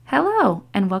Hello,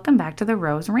 and welcome back to the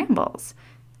Rose Rambles.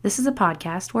 This is a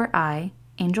podcast where I,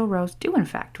 Angel Rose, do in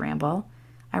fact ramble.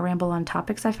 I ramble on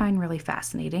topics I find really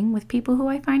fascinating with people who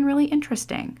I find really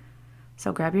interesting.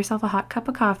 So grab yourself a hot cup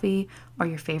of coffee or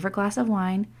your favorite glass of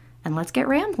wine, and let's get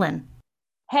rambling.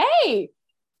 Hey,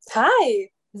 Hi,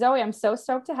 Zoe, I'm so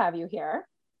stoked to have you here.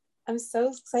 I'm so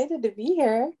excited to be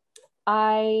here.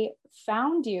 I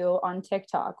found you on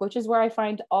TikTok, which is where I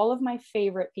find all of my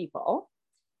favorite people.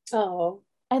 Oh,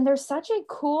 And there's such a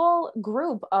cool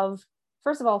group of,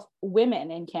 first of all,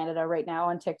 women in Canada right now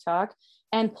on TikTok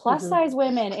and plus size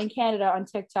women in Canada on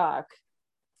TikTok.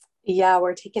 yeah,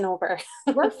 we're taking over.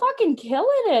 We're fucking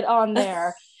killing it on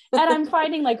there. And I'm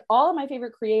finding like all of my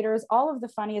favorite creators, all of the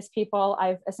funniest people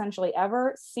I've essentially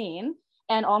ever seen,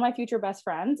 and all my future best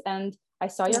friends. And I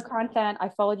saw your content. I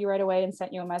followed you right away and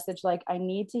sent you a message like, I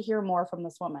need to hear more from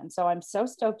this woman. So I'm so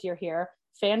stoked you're here,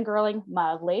 fangirling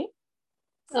mildly.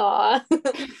 Aw.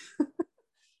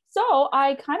 So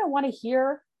I kind of want to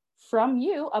hear from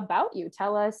you about you.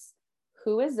 Tell us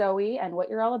who is Zoe and what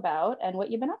you're all about and what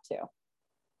you've been up to.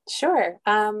 Sure.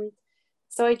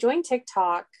 So I joined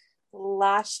TikTok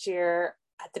last year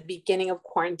at the beginning of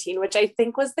quarantine, which I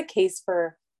think was the case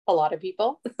for a lot of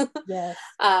people. Yes.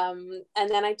 And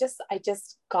then I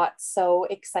just got so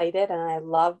excited and I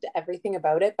loved everything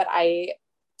about it, but I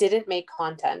didn't make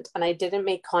content and I didn't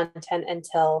make content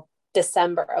until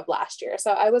December of last year.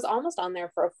 So I was almost on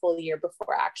there for a full year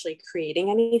before actually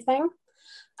creating anything.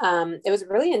 It was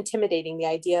really intimidating, the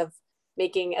idea of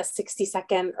making a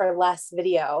 60-second or less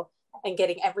video and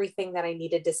getting everything that I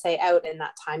needed to say out in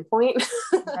that time point.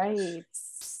 Right.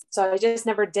 So I just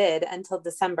never did until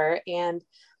December. And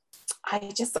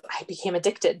I became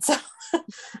addicted. So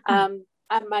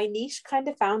my niche kind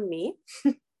of found me,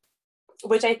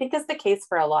 which I think is the case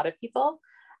for a lot of people.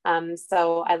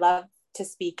 So I love to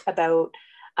speak about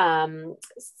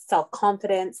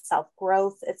self-confidence,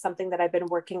 self-growth. It's something that I've been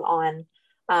working on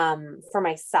for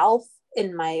myself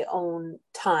in my own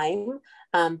time.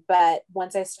 But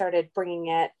once I started bringing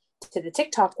it to the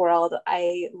TikTok world,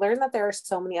 I learned that there are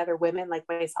so many other women like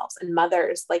myself and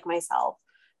mothers like myself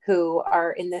who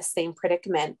are in this same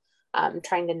predicament,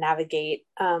 trying to navigate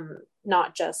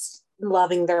not just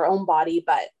loving their own body,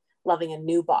 but loving a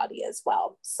new body as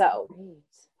well. So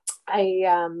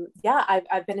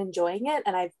I've been enjoying it,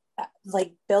 and I've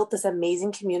like built this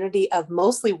amazing community of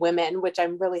mostly women, which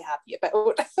I'm really happy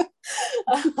about.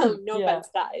 No offense,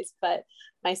 guys, but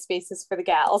my space is for the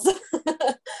gals.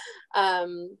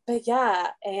 But yeah,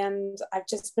 and I've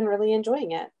just been really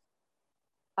enjoying it.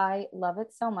 I love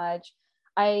it so much.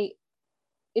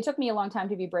 It took me a long time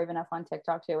to be brave enough on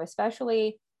TikTok too,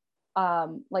 especially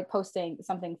like posting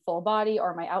something full body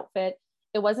or my outfit.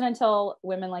 It wasn't until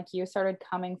women like you started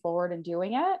coming forward and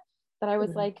doing it that I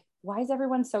was like, why is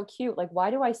everyone so cute? Like,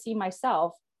 why do I see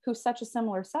myself who's such a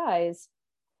similar size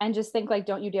and just think like,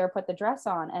 don't you dare put the dress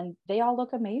on? And they all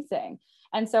look amazing.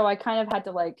 And so I kind of had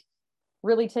to like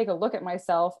really take a look at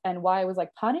myself and why I was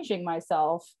like punishing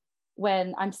myself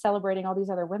when I'm celebrating all these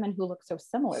other women who look so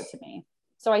similar to me.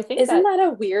 So I think Isn't that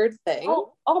a weird thing?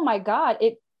 Oh my God.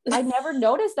 I never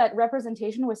noticed that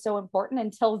representation was so important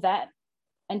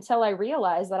until I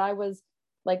realized that I was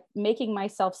like making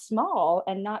myself small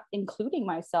and not including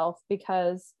myself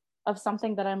because of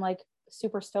something that I'm like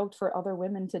super stoked for other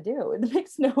women to do. It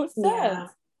makes no sense. Yeah.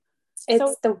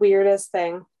 It's the weirdest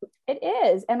thing. It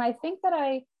is. And I think that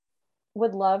I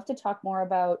would love to talk more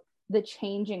about the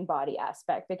changing body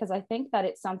aspect, because I think that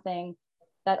it's something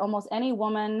that almost any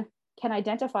woman can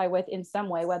identify with in some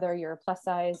way, whether you're plus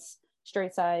size,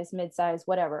 straight size, mid size,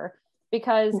 whatever,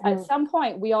 because at some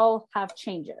point we all have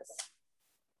changes.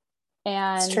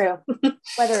 And it's true.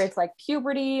 Whether it's like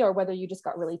puberty or whether you just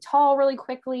got really tall really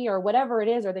quickly or whatever it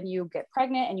is, or then you get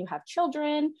pregnant and you have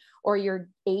children, or you're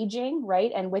aging,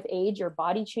 right? And with age, your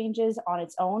body changes on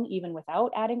its own, even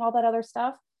without adding all that other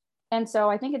stuff. And so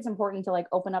I think it's important to like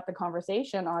open up the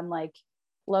conversation on like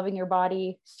loving your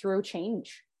body through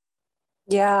change.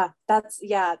 Yeah,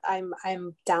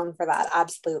 I'm down for that.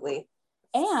 Absolutely.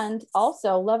 And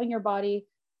also loving your body.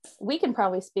 We can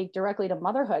probably speak directly to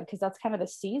motherhood because that's kind of the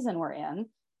season we're in.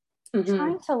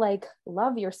 Trying to like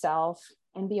love yourself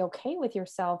and be okay with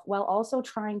yourself while also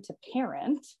trying to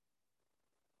parent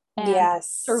and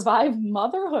survive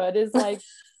motherhood is like,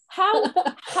 how is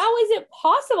it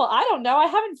possible? I don't know. I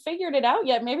haven't figured it out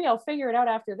yet. Maybe I'll figure it out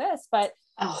after this. But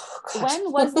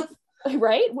when was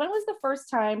the first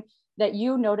time that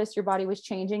you noticed your body was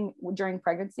changing during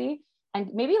pregnancy?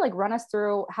 And maybe like run us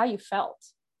through how you felt.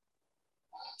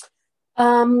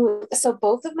 So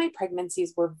both of my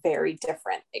pregnancies were very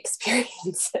different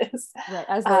experiences. Right,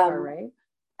 as they are, right?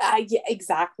 Yeah,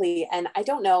 exactly. And I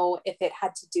don't know if it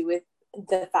had to do with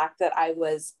the fact that I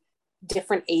was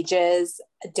different ages,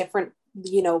 different,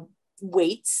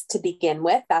 weights to begin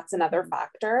with. That's another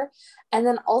factor. And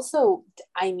then also,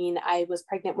 I mean, I was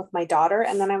pregnant with my daughter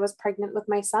and then I was pregnant with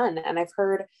my son. And I've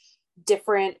heard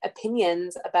different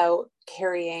opinions about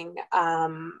carrying, a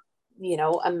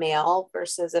male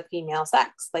versus a female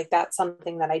sex. Like that's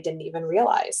something that I didn't even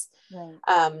realize. Right.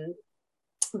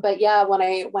 But yeah, when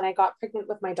I got pregnant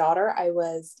with my daughter, I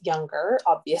was younger.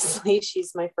 Obviously,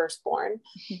 she's my firstborn,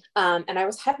 and I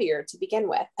was heavier to begin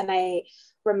with. And I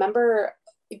remember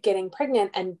getting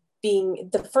pregnant and being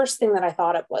the first thing that I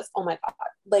thought of was, oh my god,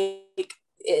 like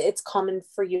it's common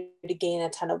for you to gain a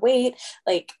ton of weight,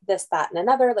 like this, that, and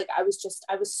another. Like I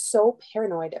was so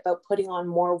paranoid about putting on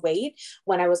more weight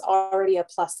when I was already a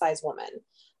plus size woman.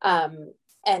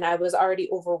 And I was already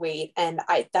overweight, and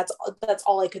that's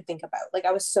all I could think about. Like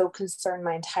I was so concerned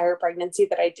my entire pregnancy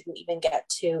that I didn't even get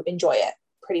to enjoy it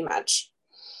pretty much.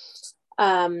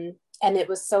 And it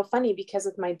was so funny because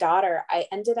with my daughter, I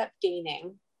ended up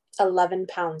gaining 11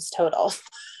 pounds total.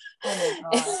 Oh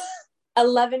my God.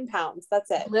 11 pounds. That's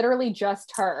it. Literally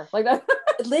just her. Like that.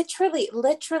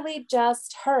 literally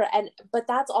just her. But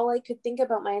that's all I could think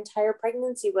about my entire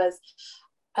pregnancy was,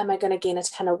 am I going to gain a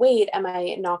ton of weight? Am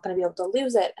I not going to be able to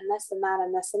lose it? And this and that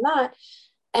and this and that.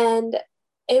 And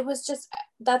it was just,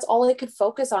 that's all I could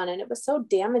focus on. And it was so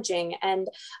damaging. And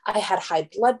I had high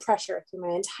blood pressure through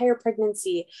my entire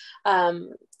pregnancy.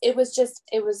 It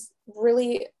was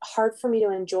really hard for me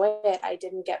to enjoy it. I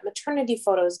didn't get maternity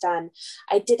photos done.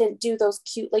 I didn't do those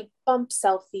cute like bump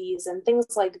selfies and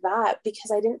things like that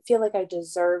because I didn't feel like I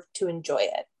deserved to enjoy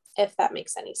it, if that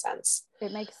makes any sense.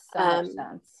 It makes so much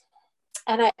sense.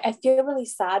 And I feel really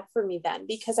sad for me then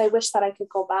because I wish that I could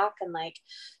go back and like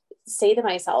say to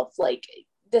myself, like,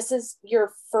 this is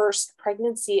your first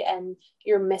pregnancy and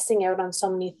you're missing out on so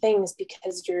many things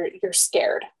because you're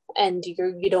scared and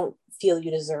you don't feel you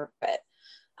deserve it.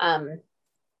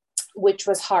 Which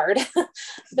was hard.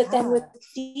 But then with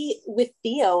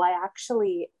Theo, I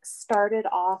actually started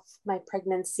off my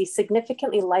pregnancy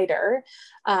significantly lighter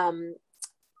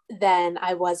than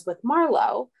I was with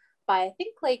Marlo by, I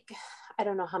think, like, I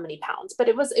don't know how many pounds, but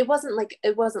it wasn't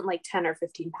like 10 or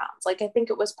 15 pounds. Like I think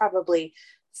it was probably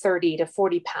 30 to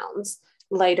 40 pounds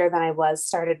lighter than I was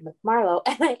started with Marlo,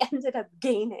 and I ended up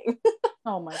gaining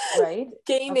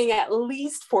at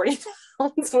least 40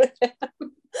 pounds with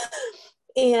him.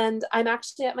 And I'm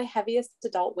actually at my heaviest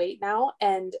adult weight now,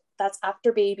 and that's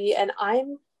after baby, and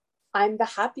I'm the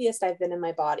happiest I've been in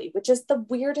my body, which is the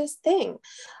weirdest thing.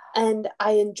 And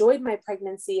I enjoyed my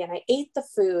pregnancy and I ate the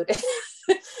food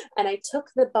and I took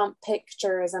the bump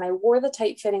pictures and I wore the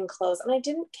tight fitting clothes and I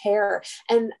didn't care.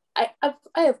 And I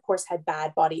of course had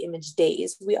bad body image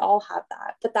days. We all have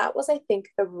that. But that was, I think,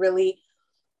 the really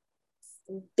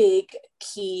big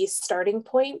key starting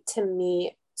point to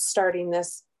me starting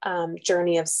this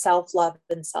journey of self-love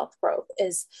and self-growth,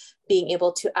 is being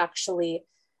able to actually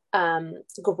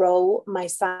grow my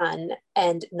son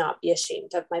and not be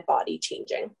ashamed of my body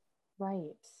changing.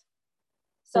 Right.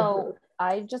 So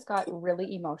I just got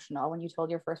really emotional when you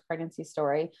told your first pregnancy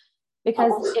story,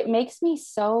 because it makes me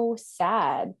so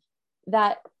sad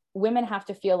that women have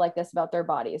to feel like this about their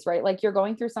bodies, right? Like you're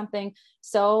going through something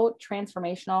so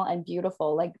transformational and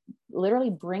beautiful, like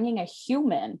literally bringing a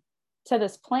human to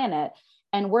this planet.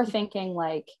 And we're thinking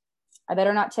like, I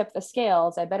better not tip the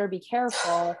scales. I better be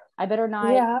careful. I better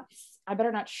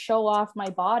not show off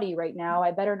my body right now.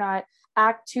 I better not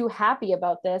act too happy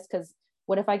about this, because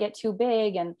what if I get too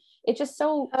big? And it's just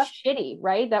so shitty,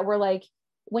 right? That we're like,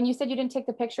 when you said you didn't take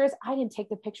the pictures, I didn't take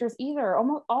the pictures either.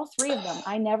 Almost all three of them.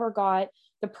 I never got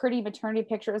the pretty maternity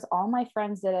pictures. All my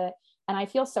friends did it. And I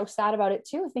feel so sad about it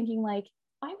too, thinking like,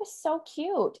 I was so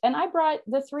cute. And I brought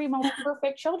the three most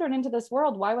perfect children into this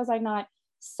world. Why was I not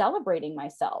celebrating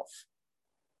myself?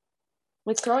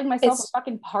 Like throwing myself a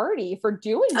fucking party for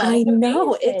doing that. I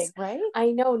know. Amazing, right? I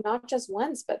know, not just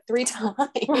once, but 3 times.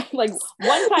 Like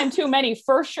one time too many,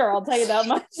 for sure. I'll tell you that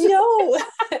much. No,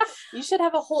 you should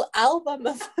have a whole album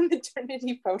of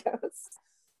maternity photos.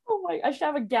 Oh my, I should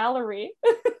have a gallery.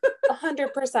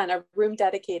 100%, a room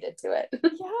dedicated to it.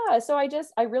 Yeah. So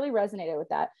I really resonated with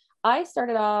that. I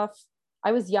started off,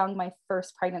 I was young, my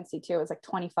first pregnancy too. I was like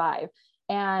 25.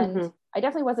 And I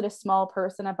definitely wasn't a small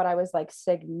person, but I was like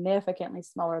significantly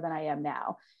smaller than I am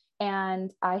now.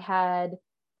 And I had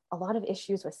a lot of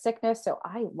issues with sickness. So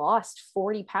I lost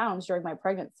 40 pounds during my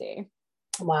pregnancy.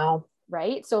 Wow.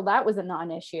 Right. So that was a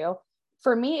non-issue.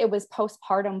 For me, it was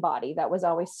postpartum body that was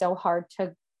always so hard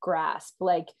to grasp.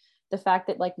 Like the fact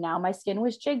that like now my skin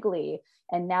was jiggly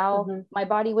and now my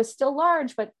body was still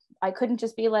large, but I couldn't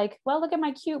just be like, well, look at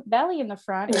my cute belly in the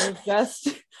front. It was just,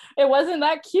 it wasn't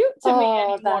that cute to me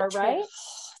anymore, right?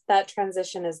 That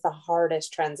transition is the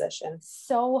hardest transition.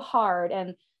 So hard.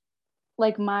 And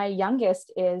like my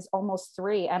youngest is almost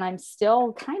 3 and I'm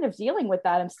still kind of dealing with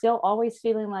that. I'm still always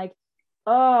feeling like,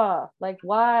 oh, like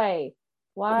why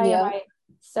am I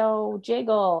so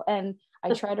jiggle? And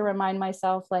I try to remind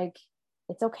myself like,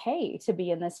 it's okay to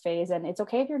be in this phase and it's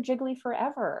okay if you're jiggly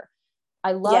forever.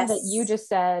 I love that you just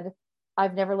said,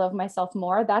 I've never loved myself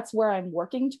more. That's where I'm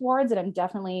working towards, and I'm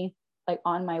definitely like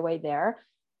on my way there.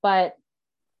 But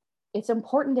it's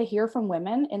important to hear from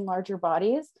women in larger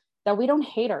bodies that we don't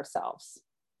hate ourselves,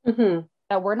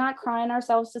 that we're not crying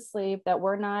ourselves to sleep, that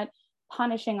we're not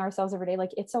punishing ourselves every day.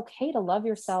 Like it's okay to love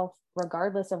yourself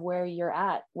regardless of where you're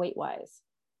at weight wise.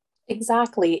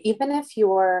 Exactly. Even if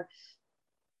you're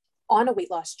on a weight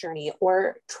loss journey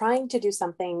or trying to do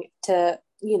something to,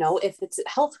 you know, if it's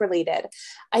health related,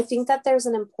 I think that there's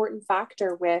an important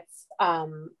factor with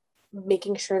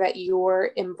making sure that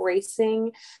you're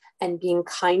embracing and being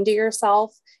kind to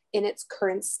yourself in its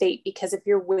current state. Because if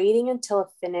you're waiting until a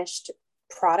finished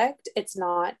product, it's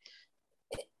not,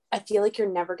 I feel like you're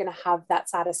never going to have that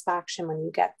satisfaction when you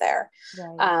get there.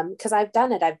 Right. Because I've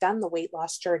done it. I've done the weight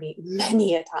loss journey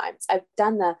many a times. I've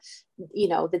done the, you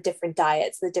know, the different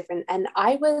diets, and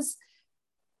I was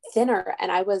thinner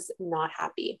and I was not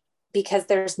happy because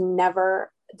there's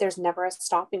never a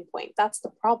stopping point. That's the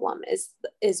problem is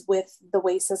with the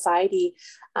way society,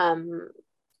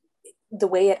 the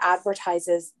way it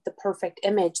advertises the perfect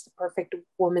image, the perfect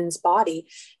woman's body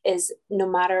is no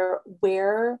matter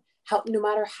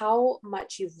how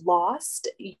much you've lost,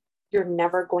 you're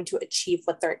never going to achieve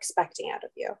what they're expecting out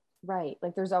of you. Right.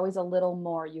 Like there's always a little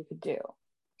more you could do.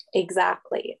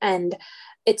 Exactly. And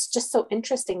it's just so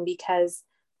interesting because,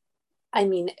 I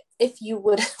mean, if you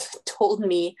would have told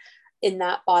me in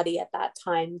that body at that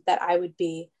time that I would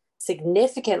be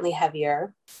significantly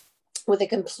heavier with a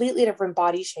completely different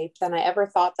body shape than I ever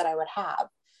thought that I would have.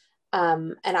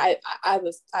 And I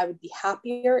would be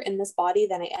happier in this body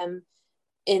than I am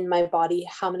in my body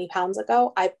how many pounds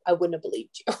ago, I wouldn't have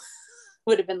believed you.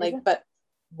 Would have been like, but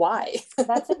why?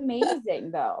 That's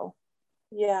amazing though.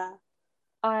 Yeah.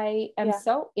 I am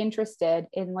so interested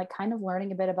in like kind of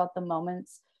learning a bit about the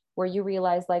moments where you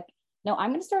realize like, no, I'm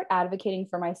going to start advocating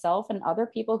for myself and other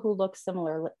people who look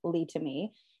similarly to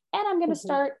me. And I'm going to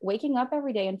start waking up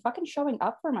every day and fucking showing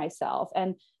up for myself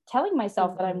and telling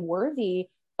myself that I'm worthy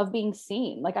of being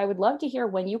seen. Like, I would love to hear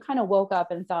when you kind of woke up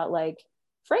and thought like,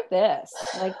 frick this,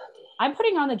 like I'm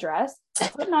putting on the dress, I'm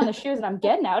putting on the shoes and I'm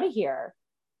getting out of here.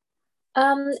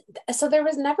 So there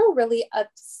was never really a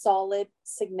solid,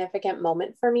 significant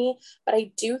moment for me, but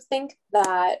I do think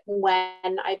that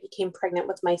when I became pregnant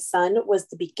with my son was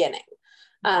the beginning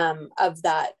of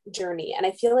that journey. And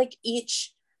I feel like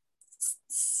each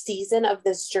season of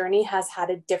this journey has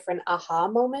had a different aha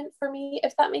moment for me,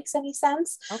 if that makes any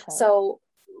sense. Okay. So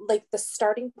like the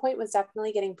starting point was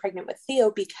definitely getting pregnant with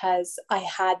Theo because I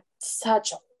had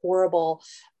such a horrible,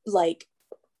 like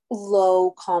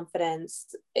low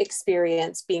confidence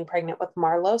experience being pregnant with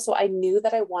Marlo. So I knew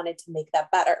that I wanted to make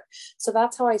that better. So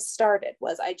that's how I started,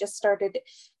 was I just started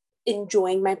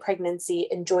enjoying my pregnancy,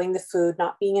 enjoying the food,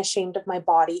 not being ashamed of my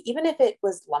body, even if it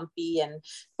was lumpy and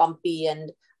bumpy.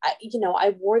 And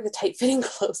I wore the tight fitting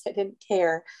clothes. I didn't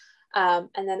care. And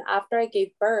then after I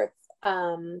gave birth,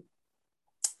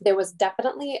 there was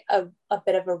definitely a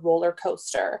bit of a roller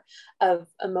coaster of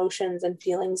emotions and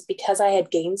feelings because I had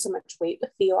gained so much weight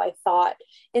with Theo. I thought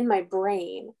in my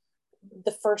brain,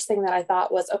 the first thing that I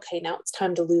thought was, okay, now it's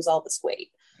time to lose all this weight.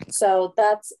 So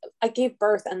I gave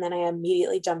birth and then I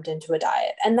immediately jumped into a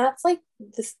diet. And that's like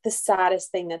the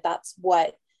saddest thing that's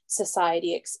what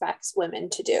society expects women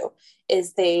to do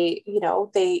is they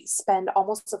spend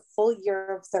almost a full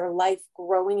year of their life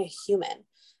growing a human.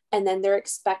 And then they're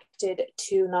expected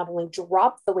to not only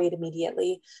drop the weight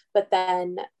immediately, but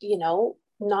then,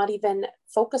 not even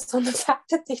focus on the fact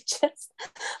that they just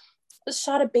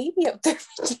shot a baby out their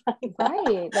vagina. Right.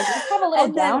 Like, let's have a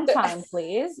little downtime,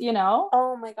 please,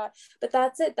 Oh my God. But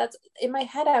that's it. That's in my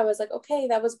head. I was like, okay,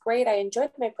 that was great. I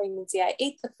enjoyed my pregnancy. I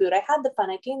ate the food. I had the fun.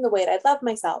 I gained the weight. I loved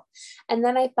myself. And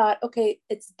then I thought, okay,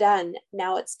 it's done.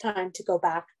 Now it's time to go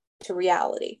back to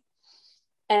reality.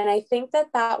 And I think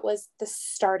that was the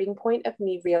starting point of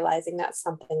me realizing that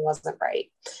something wasn't right.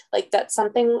 Like that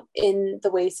something in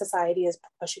the way society is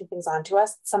pushing things onto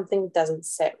us, something doesn't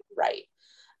sit right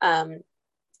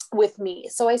with me.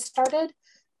 So I started,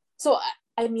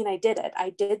 I did it.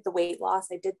 I did the weight loss.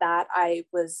 I did that. I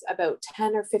was about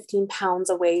 10 or 15 pounds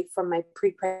away from my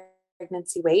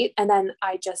pre-pregnancy weight. And then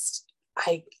I just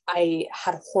I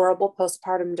had horrible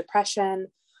postpartum depression.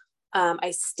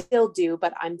 I still do,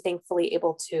 but I'm thankfully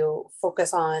able to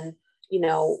focus on,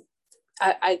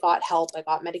 I got help, I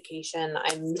got medication.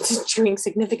 I'm doing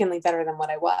significantly better than what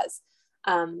I was.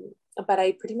 But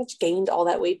I pretty much gained all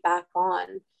that weight back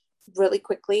on really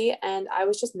quickly, and I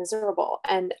was just miserable.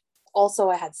 And also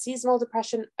I had seasonal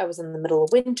depression. I was in the middle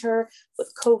of winter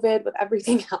with COVID, with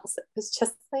everything else. It was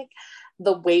just like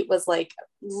the weight was like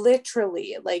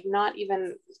literally like not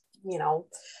even,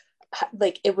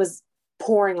 like it was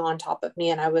pouring on top of me,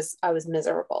 and I was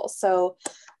miserable. So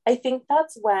I think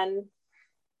that's when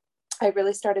I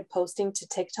really started posting to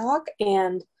TikTok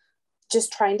and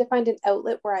just trying to find an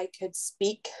outlet where I could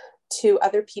speak to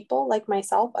other people like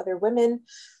myself, other women,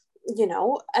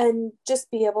 and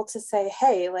just be able to say,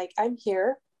 hey, like I'm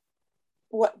here.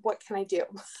 What can I do?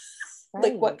 Right.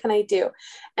 Like, what can I do?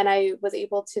 And I was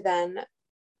able to then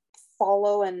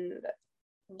follow and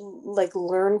like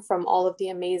learn from all of the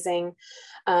amazing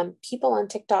people on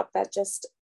TikTok that just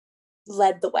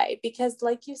led the way. Because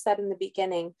like you said in the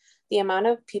beginning, the amount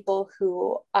of people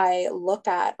who I look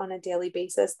at on a daily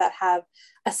basis that have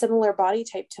a similar body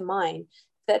type to mine,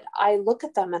 that I look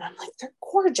at them and I'm like, they're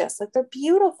gorgeous, like they're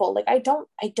beautiful. Like I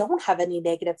don't have any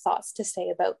negative thoughts to say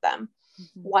about them.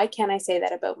 Mm-hmm. Why can't I say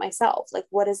that about myself? Like,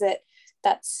 what is it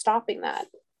that's stopping that?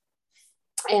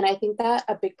 And I think that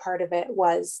a big part of it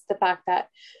was the fact that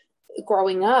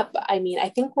growing up, I mean, I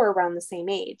think we're around the same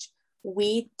age.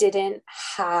 We didn't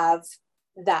have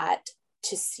that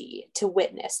to see, to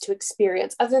witness, to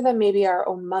experience, other than maybe our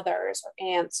own mothers or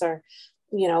aunts or,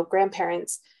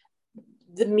 grandparents.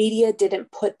 The media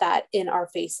didn't put that in our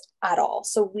face at all.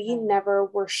 So we never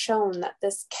were shown that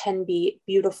this can be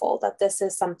beautiful, that this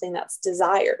is something that's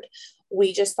desired.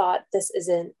 We just thought this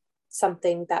isn't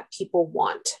something that people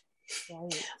want.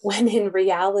 Right. When in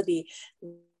reality,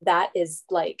 that is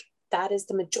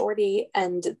the majority,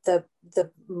 and the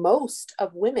most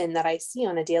of women that I see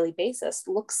on a daily basis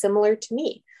look similar to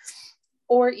me.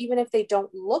 Or even if they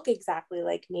don't look exactly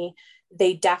like me,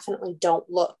 they definitely don't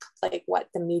look like what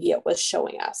the media was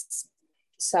showing us.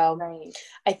 So right.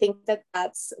 I think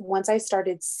that's once I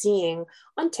started seeing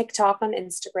on TikTok, on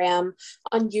Instagram,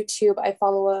 on YouTube, I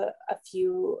follow a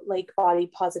few like body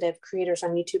positive creators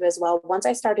on YouTube as well. Once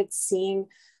I started seeing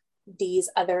these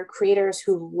other creators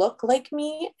who look like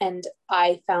me and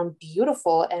I found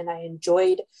beautiful, and I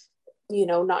enjoyed,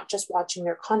 not just watching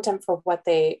their content for what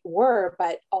they were,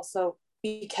 but also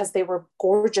because they were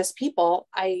gorgeous people,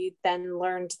 I then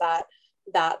learned that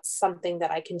that's something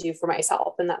that I can do for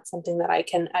myself, and that's something that I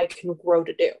can grow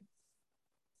to do.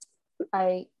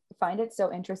 I find it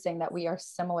so interesting that we are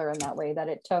similar in that way, that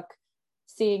it took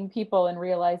seeing people and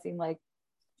realizing like,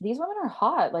 these women are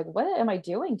hot. Like, what am I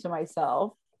doing to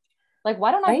myself? Like,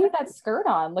 why don't I put that skirt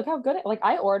on? Look how good like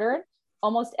I ordered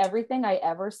almost everything I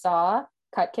ever saw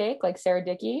Cupcake, like Sarah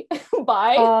Dickey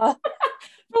buy.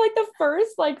 For like the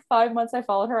first like 5 months I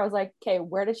followed her, I was like, okay,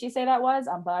 where did she say that was?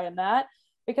 I'm buying that.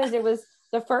 Because it was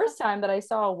the first time that I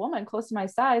saw a woman close to my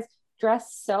size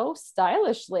dressed so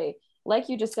stylishly. Like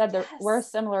you just said, we're a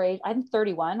similar age. I'm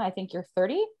 31. I think you're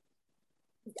 30.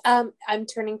 I'm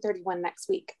turning 31 next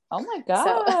week. Oh my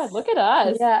God. So, look at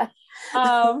us. Yeah.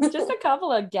 Just a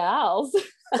couple of gals.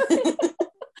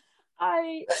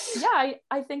 I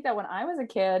think that when I was a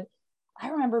kid, I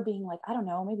remember being like, I don't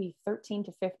know, maybe 13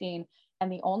 to 15.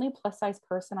 And the only plus size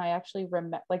person I actually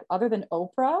remember, like other than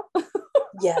Oprah,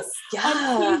 yes, yeah,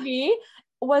 on TV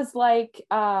was like,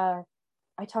 I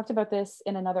talked about this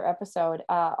in another episode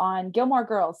on Gilmore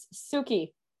Girls,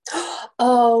 Suki.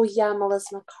 Oh yeah,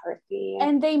 Melissa McCarthy.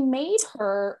 And they made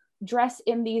her dress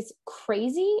in these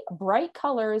crazy bright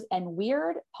colors and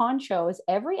weird ponchos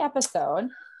every episode,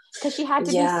 because she had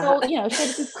to be so, she had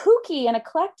to be kooky and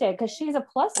eclectic because she's a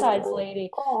plus size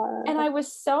lady. God. And I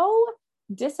was so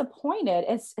disappointed,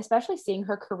 especially seeing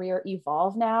her career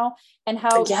evolve now, and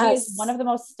how she is one of the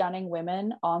most stunning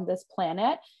women on this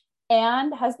planet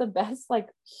and has the best like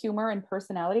humor and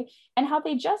personality, and how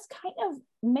they just kind of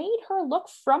made her look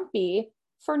frumpy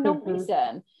for no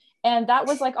reason. And that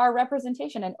was like our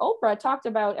representation. And Oprah talked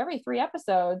about every 3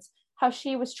 episodes how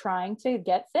she was trying to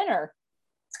get thinner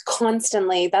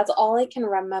constantly. That's all I can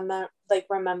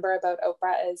remember about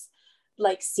Oprah is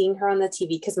like seeing her on the TV,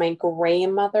 because my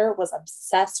grandmother was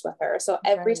obsessed with her. So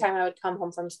every time I would come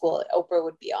home from school, Oprah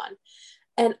would be on.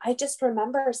 And I just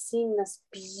remember seeing this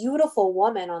beautiful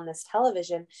woman on this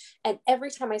television. And every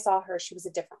time I saw her, she was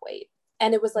a different weight.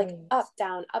 And it was like up,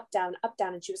 down, up, down, up,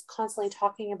 down. And she was constantly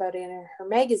talking about it in her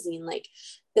magazine, like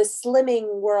the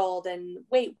slimming world and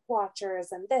Weight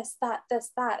Watchers and this, that.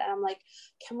 And I'm like,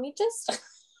 can we just,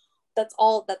 that's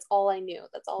all I knew.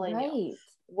 That's all I knew.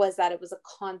 was that it was a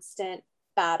constant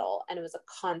battle and it was a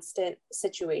constant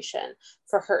situation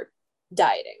for her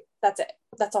dieting. That's it.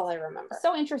 That's all I remember.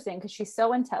 So interesting, because she's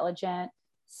so intelligent,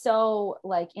 so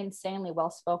like insanely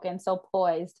well spoken, so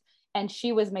poised, and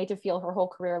she was made to feel her whole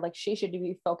career like she should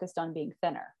be focused on being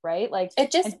thinner, right? Like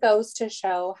it just goes to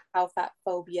show how fat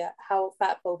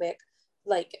phobic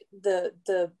like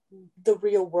the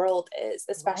real world is,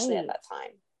 especially at that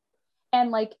time.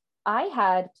 And like I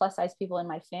had plus size people in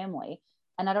my family,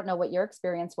 and I don't know what your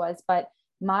experience was, but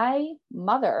my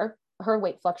mother, her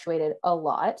weight fluctuated a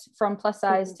lot from plus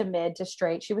size to mid to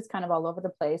straight. She was kind of all over the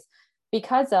place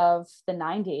because of the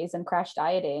 90s and crash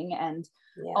dieting and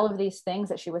all of these things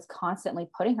that she was constantly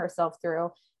putting herself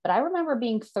through. But I remember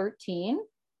being 13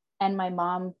 and my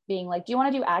mom being like, do you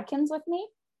want to do Atkins with me?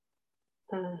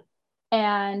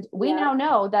 And we now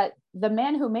know that the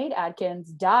man who made Atkins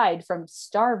died from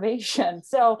starvation.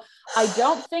 So I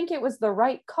don't think it was the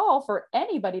right call for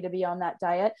anybody to be on that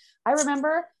diet. I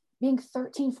remember being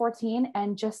 13, 14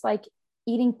 and just like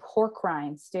eating pork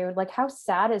rinds, dude. Like how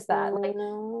sad is that? Like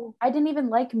I didn't even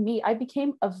like meat. I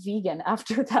became a vegan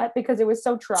after that because it was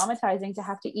so traumatizing to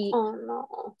have to eat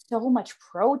so much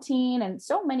protein and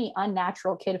so many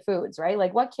unnatural kid foods, right?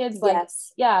 Like what kids like,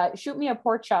 shoot me a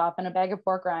pork chop and a bag of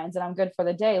pork rinds and I'm good for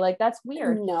the day. Like that's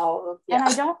weird. And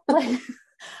I don't like,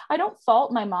 I don't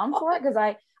fault my mom for it because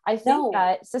I think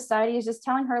that society is just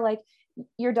telling her like,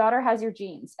 your daughter has your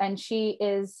genes and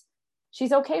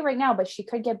she's okay right now, but she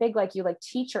could get big like you. Like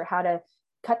teach her how to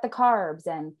cut the carbs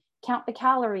and count the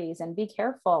calories and be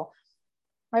careful.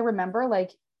 I remember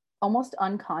like almost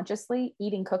unconsciously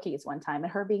eating cookies one time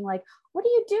and her being like, what are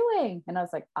you doing? And I was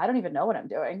like, I don't even know what I'm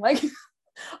doing. Like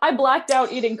I blacked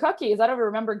out eating cookies. I don't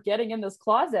remember getting in this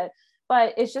closet,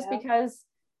 but it's just because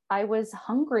I was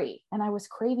hungry and I was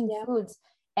craving foods.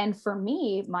 And for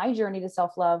me, my journey to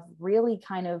self-love really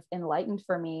kind of enlightened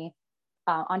for me,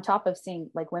 on top of seeing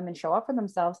like women show up for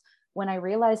themselves, when I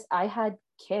realized I had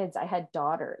kids, I had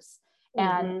daughters,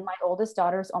 and my oldest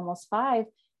daughter's almost 5.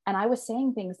 And I was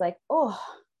saying things like, oh,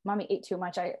 mommy ate too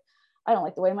much. I don't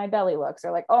like the way my belly looks,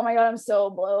 or like, oh my God, I'm so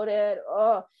bloated.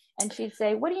 Oh, and she'd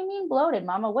say, what do you mean bloated,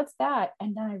 mama? What's that?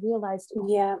 And then I realized, oh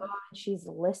my God, she's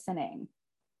listening.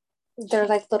 They're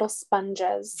like little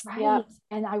sponges. Right.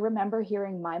 And I remember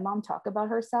hearing my mom talk about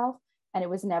herself and it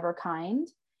was never kind.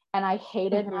 And I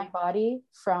hated my body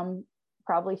from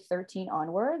probably 13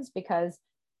 onwards because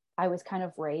I was kind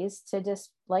of raised to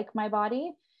dislike my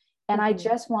body. And I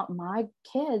just want my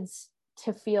kids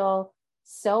to feel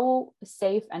so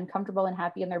safe and comfortable and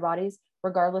happy in their bodies,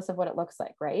 regardless of what it looks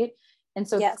like. Right. And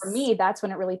so for me, that's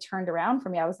when it really turned around for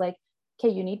me. I was like,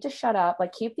 okay, you need to shut up.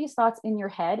 Like keep these thoughts in your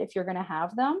head if you're going to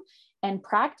have them, and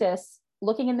practice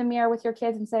looking in the mirror with your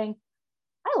kids and saying,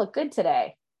 I look good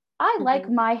today. I like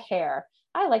my hair.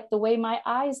 I like the way my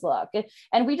eyes look.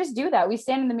 And we just do that. We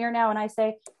stand in the mirror now and I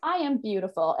say, I am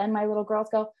beautiful. And my little girls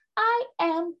go, I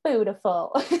am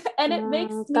beautiful. And it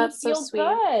makes me feel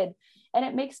good. And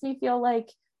it makes me feel like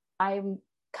I'm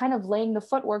kind of laying the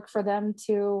footwork for them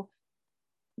to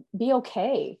be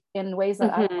okay in ways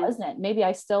that I wasn't. Maybe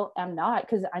I still am not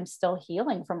because I'm still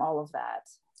healing from all of that.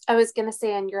 I was going to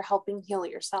say, and you're helping heal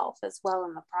yourself as well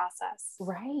in the process.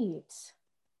 Right.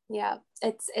 Yeah,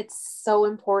 it's so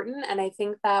important. And I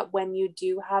think that when you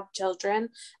do have children,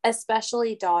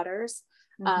 especially daughters,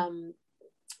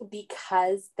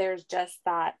 because there's just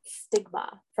that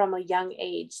stigma from a young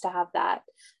age to have that,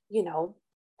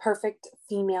 perfect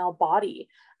female body.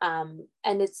 And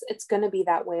it's going to be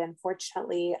that way,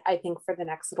 unfortunately, I think for the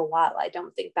next little while. I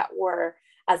don't think that we're,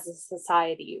 as a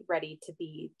society, ready to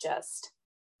be just,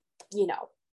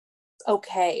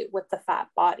 okay with the fat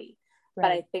body. Right.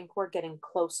 But I think we're getting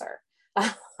closer.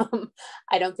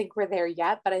 I don't think we're there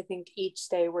yet, but I think each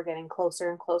day we're getting closer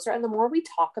and closer. And the more we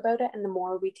talk about it and the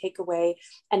more we take away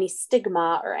any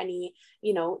stigma or any,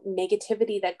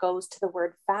 negativity that goes to the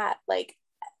word fat, like,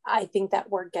 I think that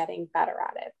we're getting better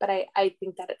at it, but I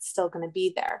think that it's still going to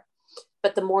be there.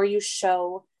 But the more you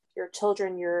show your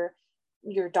children,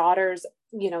 your daughters,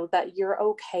 that you're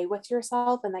okay with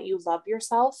yourself and that you love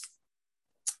yourself,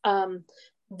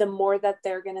 the more that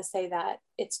they're going to say that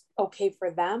it's okay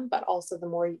for them, but also the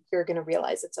more you're going to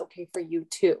realize it's okay for you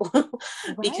too.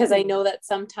 Because I know that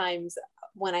sometimes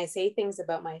when I say things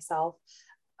about myself,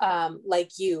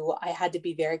 like you, I had to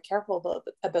be very careful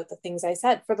about the things I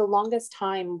said. For the longest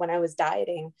time when I was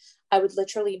dieting, I would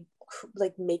literally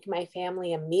like make my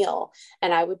family a meal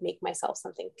and I would make myself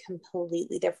something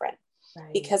completely different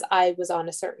because I was on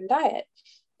a certain diet.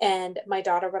 And my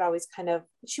daughter would always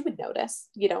she would notice,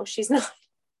 she's not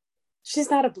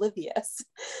She's not oblivious.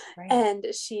 Right. And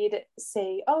she'd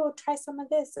say, oh, try some of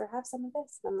this or have some of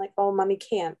this. And I'm like, oh, mommy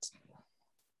can't.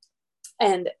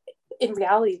 And in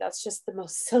reality, that's just the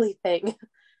most silly thing.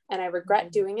 And I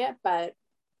regret doing it. But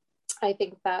I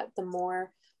think that the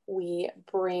more we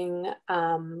bring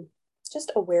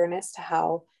just awareness to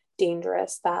how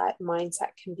dangerous that mindset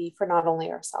can be for not only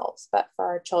ourselves, but for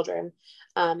our children,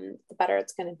 the better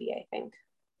it's going to be, I think.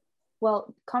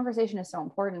 Well, conversation is so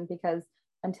important because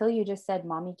until you just said,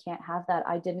 mommy can't have that,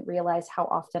 I didn't realize how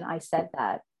often I said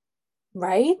that.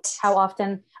 Right? How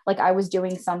often, like, I was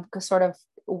doing some sort of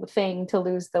thing to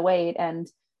lose the weight and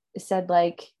said,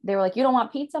 like, they were like, you don't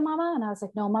want pizza, mama? And I was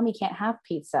like, no, mommy can't have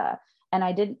pizza.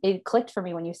 And it clicked for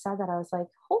me when you said that. I was like,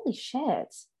 holy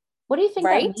shit. What do you think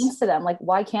that means to them? Like,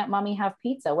 why can't mommy have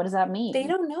pizza? What does that mean? They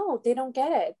don't know. They don't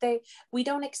get it. We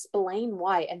don't explain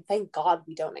why. And thank God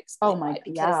we don't explain why,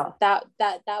 because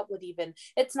that would even,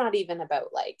 it's not even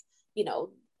about like, you know,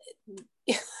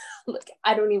 look,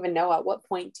 I don't even know at what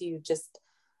point do you just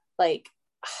like,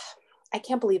 I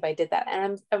can't believe I did that.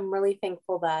 And I'm really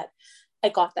thankful that I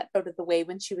got that out of the way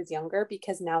when she was younger,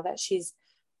 because now that she's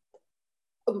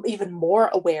even more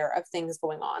aware of things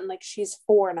going on, like she's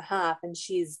 4.5 and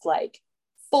she's like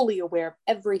fully aware of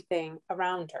everything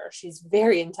around her. She's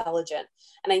very intelligent.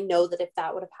 And I know that if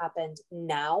that would have happened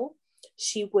now,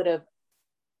 she would have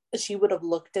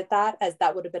looked at that as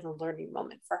that would have been a learning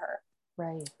moment for her.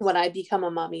 Right. When I become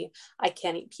a mommy, I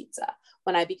can't eat pizza.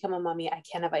 When I become a mommy, I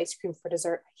can't have ice cream for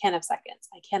dessert. I can't have seconds.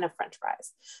 I can't have French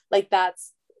fries. Like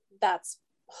that's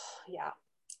yeah.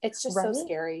 It's just so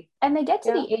scary. And they get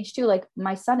to the age too, like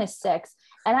my son is 6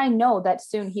 and I know that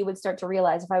soon he would start to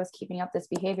realize if I was keeping up this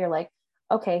behavior, like,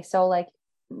 okay, so like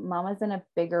mama's in a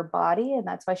bigger body and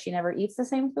that's why she never eats the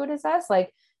same food as us.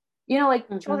 Like, you know, like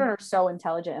children are so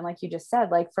intelligent. And like you just said,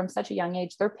 like from such a young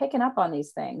age, they're picking up on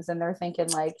these things and they're thinking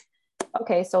like,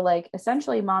 okay, so like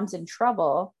essentially mom's in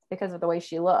trouble because of the way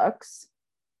she looks.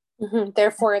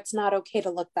 Therefore, it's not okay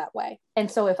to look that way. And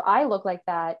so if I look like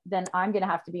that, then I'm going to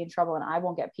have to be in trouble and I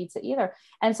won't get pizza either.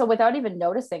 And so without even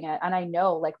noticing it, and I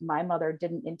know like my mother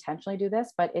didn't intentionally do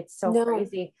this, but it's so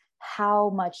crazy how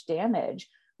much damage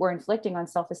we're inflicting on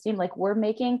self-esteem. Like we're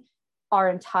making our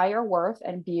entire worth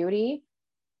and beauty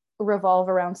revolve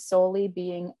around solely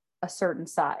being a certain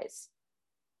size.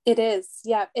 It is.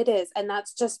 Yeah, it is. And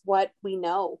that's just what we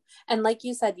know. And like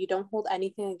you said, you don't hold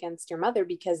anything against your mother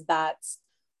because that's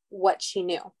what she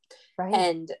knew. Right.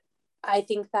 And I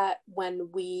think that when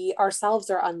we ourselves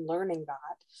are unlearning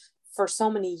that for so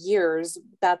many years,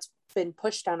 that's been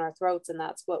pushed down our throats, and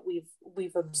that's what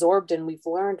we've absorbed and we've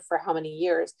learned for how many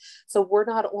years. So we're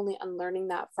not only unlearning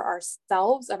that for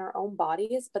ourselves and our own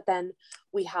bodies, but then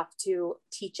we have to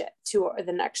teach it to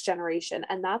the next generation.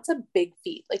 And that's a big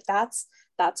feat. Like that's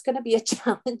going to be a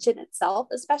challenge in itself,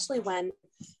 especially when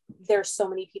there's so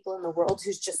many people in the world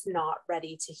who's just not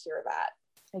ready to hear that.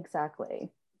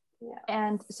 Exactly. Yeah.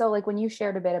 And so like when you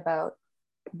shared a bit about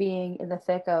being in the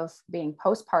thick of being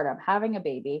postpartum, having a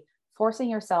baby, forcing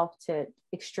yourself to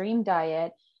extreme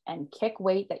diet and kick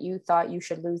weight that you thought you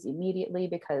should lose immediately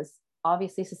because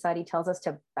obviously society tells us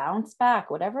to bounce back,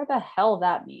 whatever the hell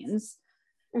that means.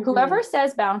 Whoever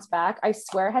says bounce back, I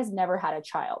swear has never had a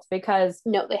child, because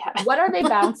no, they haven't. What are they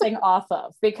bouncing off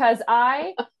of? Because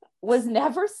I was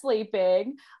never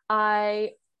sleeping.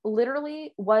 I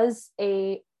literally was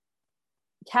a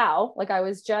cow. Like I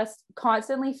was just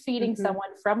constantly feeding someone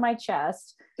from my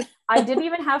chest. I didn't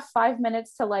even have 5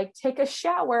 minutes to like take a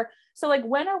shower. So like,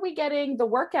 when are we getting the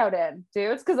workout in,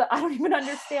 dudes? Because I don't even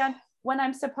understand when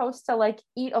I'm supposed to like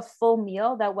eat a full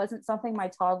meal that wasn't something my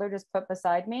toddler just put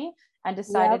beside me and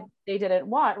decided they didn't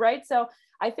want. Right. So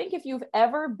I think if you've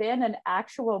ever been an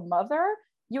actual mother,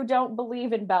 you don't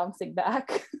believe in bouncing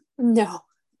back. No,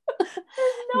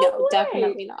 no,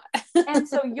 definitely not. And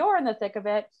so you're in the thick of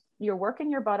it. You're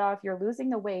working your butt off. You're losing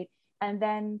the weight. And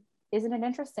then isn't it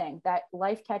interesting that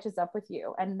life catches up with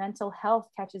you and mental health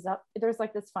catches up? There's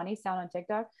like this funny sound on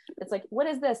TikTok. It's like, what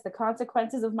is this? The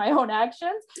consequences of my own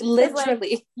actions?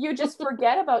 Literally. Like, you just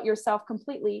forget about yourself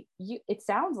completely. It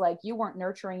sounds like you weren't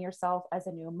nurturing yourself as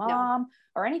a new mom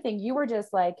or anything. You were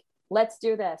just like, let's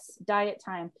do this, diet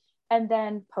time. And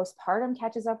then postpartum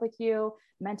catches up with you.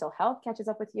 Mental health catches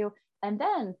up with you. And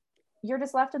then you're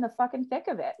just left in the fucking thick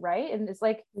of it. Right. And it's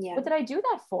like, what did I do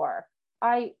that for?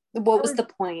 What was the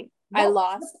point? I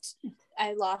lost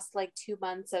like 2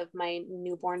 months of my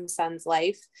newborn son's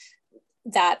life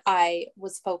that I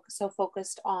was so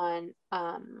focused on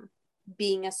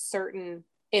being a certain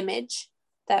image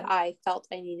that I felt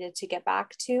I needed to get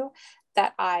back to,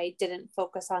 that I didn't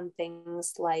focus on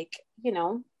things like, you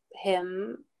know,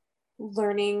 him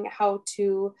learning how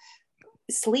to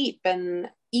sleep and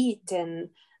eat and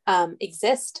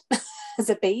exist as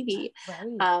a baby.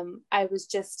 Right. I was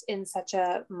just in such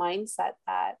a mindset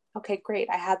that, okay, great,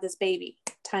 I had this baby,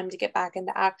 time to get back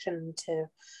into action,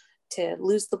 to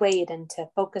lose the weight and to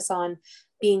focus on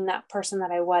being that person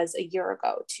that I was a year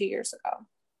ago, 2 years ago.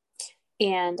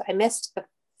 And I missed the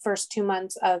first 2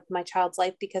 months of my child's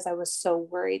life because I was so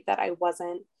worried that I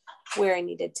wasn't where I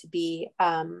needed to be,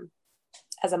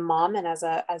 as a mom and as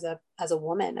a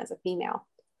woman, as a female.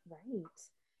 Right.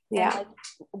 Yeah. And like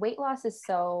weight loss is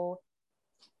so,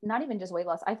 not even just weight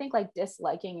loss. I think like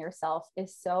disliking yourself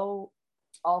is so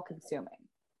all consuming.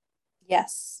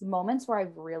 Yes. Moments where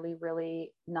I've really,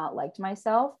 really not liked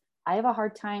myself, I have a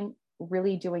hard time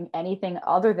really doing anything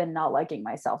other than not liking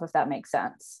myself, if that makes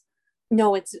sense.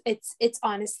 No, it's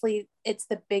honestly, it's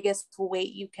the biggest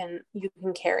weight you can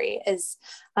carry is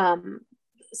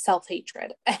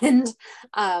self-hatred. And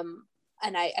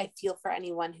I feel for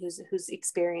anyone who's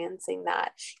experiencing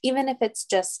that, even if it's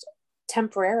just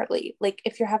temporarily. Like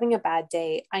if you're having a bad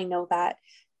day, I know that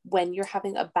when you're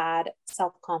having a bad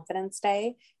self-confidence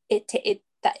day, it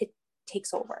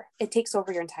takes over. It takes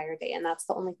over your entire day, and that's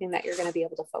the only thing that you're going to be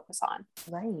able to focus on.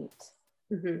 Right.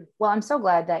 Mm-hmm. Well, I'm so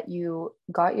glad that you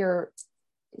got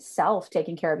yourself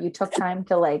taken care of. You took time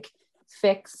to like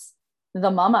fix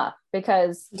the mama,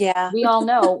 because Yeah. we all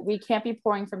know we can't be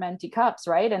pouring from empty cups,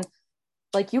 right? And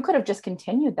like you could have just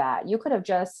continued that. You could have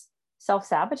just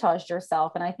self-sabotaged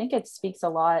yourself. And I think it speaks a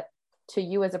lot to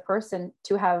you as a person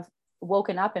to have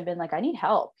woken up and been like, I need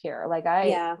help here. Like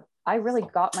I really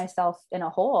got myself in a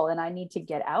hole and I need to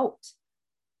get out.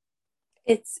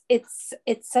 It's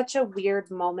such a weird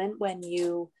moment when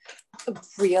you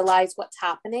realize what's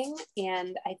happening.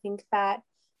 And I think that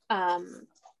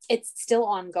it's still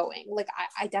ongoing. Like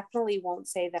I definitely won't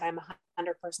say that I'm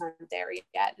 100% there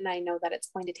yet. And I know that it's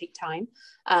going to take time.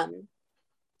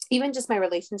 Even just my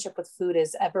relationship with food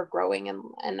is ever growing,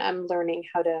 and I'm learning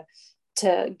how to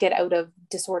get out of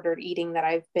disordered eating that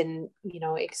I've been,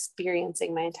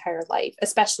 experiencing my entire life,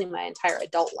 especially my entire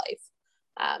adult life.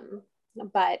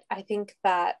 But I think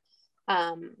that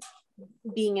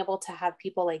being able to have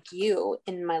people like you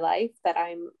in my life that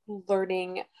I'm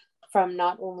learning from,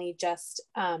 not only just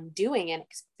doing and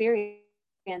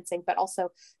experiencing, but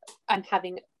also I'm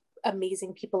having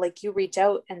amazing people like you reach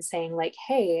out and saying like,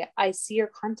 hey, I see your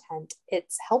content,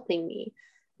 it's helping me.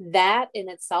 That in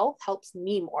itself helps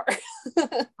me more.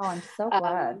 Oh, I'm so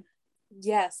glad.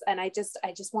 Yes. And I just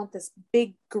want this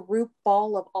big group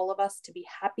ball of all of us to be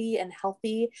happy and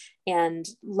healthy and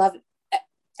love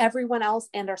everyone else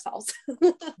and ourselves.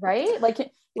 Right?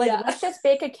 Like Yeah. let's just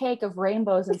bake a cake of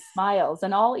rainbows and smiles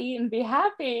and all eat and be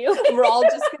happy. We're all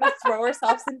just going to throw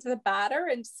ourselves into the batter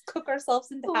and just cook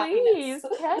ourselves into Please,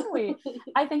 happiness. can we?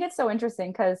 I think it's so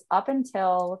interesting because up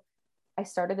until I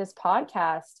started this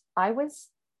podcast, I was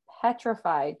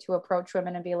petrified to approach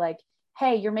women and be like,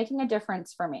 hey, you're making a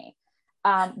difference for me.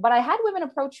 But I had women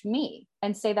approach me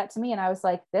and say that to me. And I was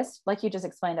like, this, like you just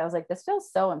explained, I was like, this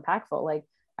feels so impactful. Like,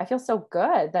 I feel so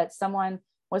good that someone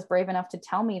was brave enough to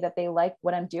tell me that they like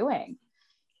what I'm doing.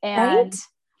 And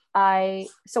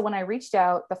so when I reached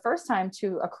out the first time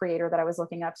to a creator that I was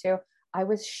looking up to, I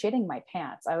was shitting my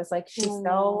pants. I was like, she's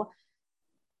so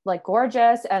like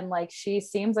gorgeous. And like, she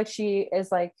seems like she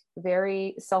is like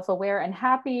very self-aware and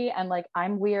happy. And like,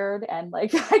 I'm weird. And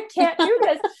like, I can't do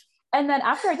this. And then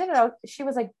after I did it, she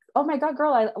was like, oh my God,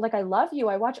 girl, I love you.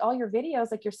 I watch all your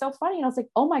videos. Like, you're so funny. And I was like,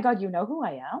 oh my God, you know who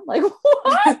I am? Like,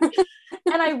 what?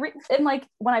 And like,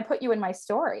 when I put you in my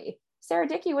story, Sarah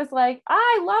Dickey was like,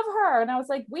 I love her. And I was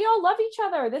like, we all love each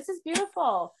other. This is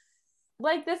beautiful.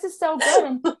 Like, this is so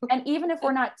good. And even if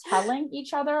we're not telling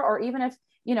each other, or even if,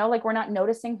 like we're not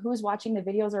noticing who's watching the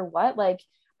videos or what, like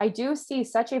I do see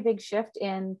such a big shift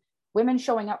in women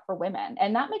showing up for women.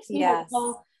 And that makes me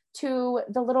hopeful to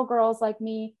the little girls like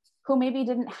me who maybe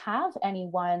didn't have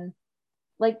anyone.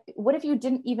 Like, what if you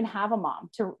didn't even have a mom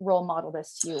to role model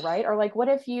this to you, right? Or like, what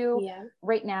if you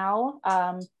right now,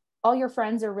 all your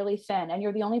friends are really thin and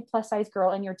you're the only plus size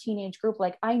girl in your teenage group?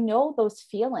 Like, I know those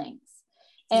feelings.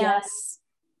 And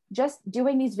just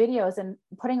doing these videos and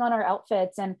putting on our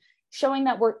outfits and showing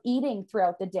that we're eating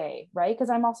throughout the day, right? Because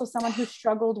I'm also someone who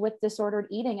struggled with disordered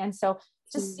eating. And so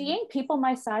just seeing people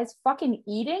my size fucking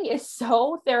eating is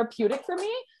so therapeutic for me.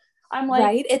 I'm like,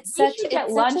 right? It's such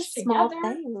lunch a small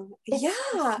together. thing. It's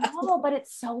so small, but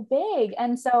it's so big.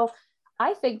 And so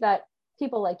I think that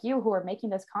people like you who are making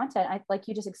this content, like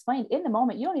you just explained, in the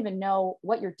moment, you don't even know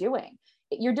what you're doing.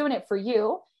 You're doing it for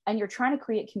you and you're trying to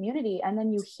create community. And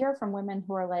then you hear from women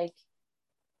who are like,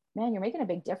 man, you're making a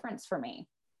big difference for me.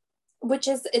 Which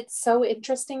is, it's so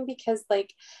interesting because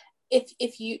like if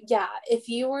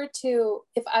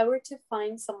I were to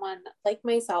find someone like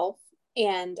myself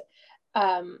and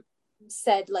um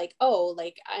said like, oh,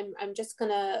 like I'm just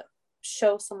gonna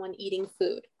show someone eating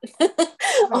food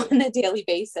Right. on a daily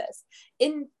basis,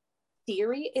 in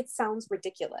theory it sounds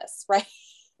ridiculous, right?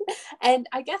 And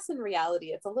I guess in reality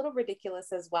it's a little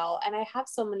ridiculous as well. And I have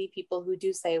so many people who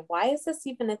do say, why is this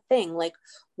even a thing? Like,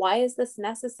 why is this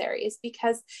necessary? Is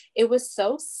because it was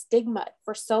so stigma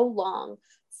for so long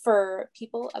for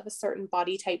people of a certain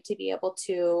body type to be able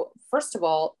to, first of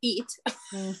all, eat.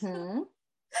 Mm-hmm.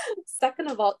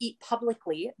 Second of all, eat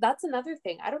publicly. That's another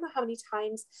thing. I don't know how many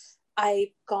times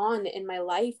I've gone in my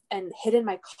life and hidden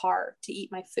my car to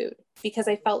eat my food because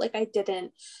I felt like I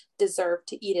didn't deserve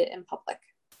to eat it in public,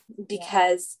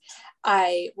 because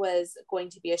I was going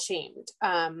to be ashamed,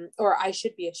 or I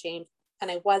should be ashamed. And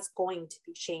I was going to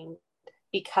be shamed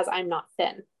because I'm not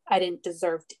thin. I didn't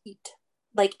deserve to eat.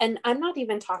 Like, and I'm not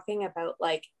even talking about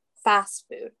like fast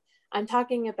food. I'm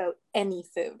talking about any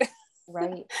food.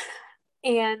 Right.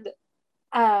 And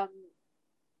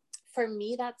for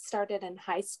me, that started in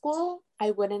high school.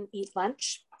 I wouldn't eat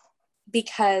lunch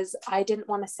because I didn't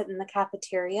want to sit in the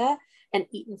cafeteria and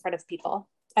eat in front of people.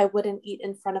 I wouldn't eat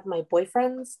in front of my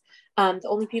boyfriends. The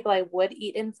only people I would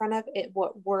eat in front of it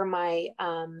were my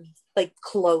like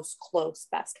close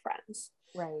best friends.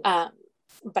 Right.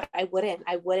 But I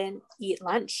wouldn't eat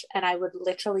lunch, and I would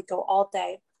literally go all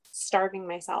day starving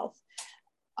myself,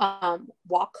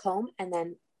 walk home and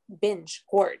then binge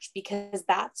gorge because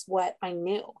that's what I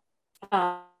knew.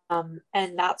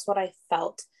 And that's what I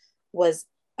felt was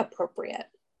appropriate.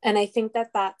 And I think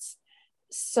that that's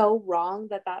so wrong,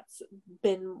 that that's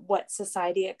been what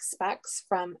society expects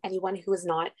from anyone who is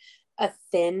not a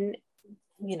thin,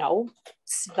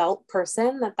 svelte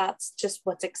person, that's just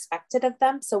what's expected of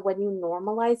them. So when you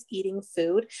normalize eating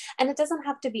food, and it doesn't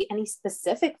have to be any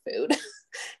specific food,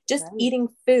 just Right. eating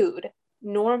food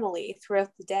normally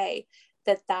throughout the day,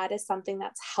 that is something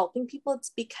that's helping people.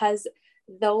 It's because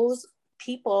those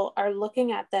people are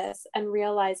looking at this and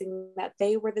realizing that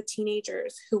they were the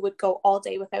teenagers who would go all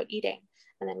day without eating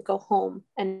and then go home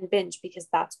and binge because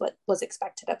that's what was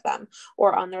expected of them.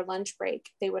 Or on their lunch break,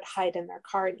 they would hide in their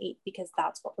car and eat because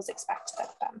that's what was expected of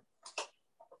them.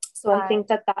 So I think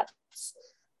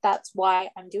that's why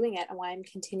I'm doing it and why I'm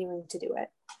continuing to do it.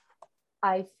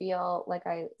 I feel like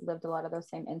I lived a lot of those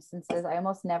same instances. I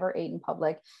almost never ate in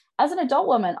public. As an adult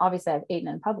woman, obviously I've eaten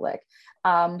in public.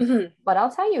 But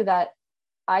I'll tell you that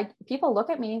people look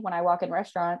at me when I walk in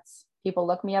restaurants. People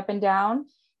look me up and down.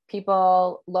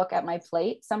 People look at my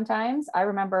plate sometimes. I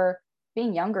remember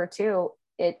being younger too.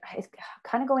 It's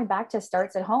kind of going back to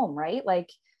starts at home, right?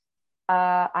 Like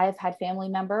I've had family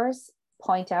members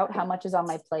point out how much is on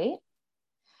my plate.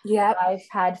 Yeah. I've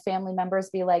had family members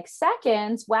be like,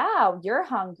 seconds, wow, you're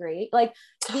hungry. Like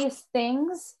these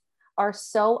things are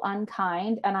so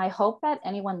unkind. And I hope that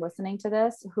anyone listening to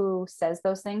this who says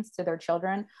those things to their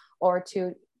children or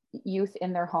to youth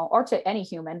in their home or to any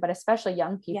human, but especially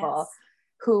young people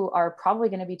who are probably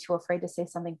going to be too afraid to say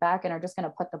something back and are just going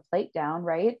to put the plate down,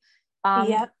 right?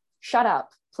 Shut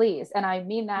up, please. And I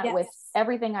mean that with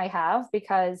everything I have,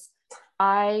 because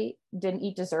I didn't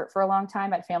eat dessert for a long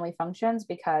time at family functions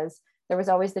because there was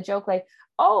always the joke like,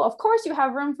 oh, of course you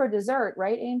have room for dessert,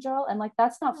 right, Angel? And like,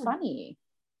 that's not funny.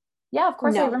 Yeah, of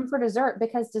course I have room for dessert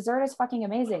because dessert is fucking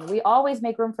amazing. We always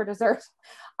make room for dessert.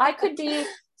 I could be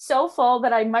so full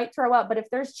that I might throw up, but if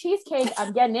there's cheesecake,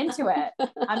 I'm getting into it.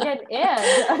 I'm getting in.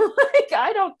 Like,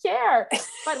 I don't care.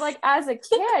 But like as a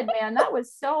kid, man, that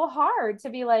was so hard to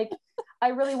be like, I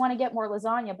really want to get more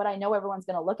lasagna, but I know everyone's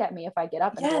going to look at me if I get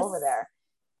up and go over there.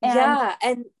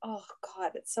 And oh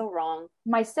God, it's so wrong.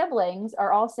 My siblings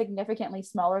are all significantly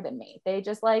smaller than me. They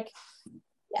just like,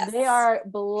 they are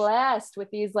blessed with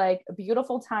these like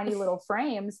beautiful tiny little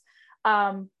frames.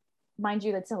 Mind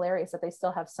you, that's hilarious that they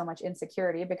still have so much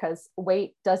insecurity because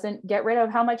weight doesn't get rid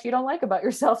of how much you don't like about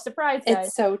yourself. Surprise, guys.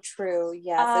 It's so true.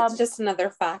 Yes, it's just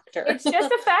another factor. It's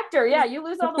just a factor. Yeah, you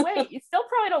lose all the weight. You still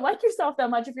probably don't like yourself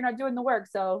that much if you're not doing the work.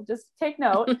 So just take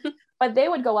note. But they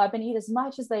would go up and eat as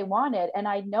much as they wanted. And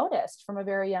I noticed from a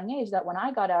very young age that when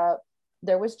I got up,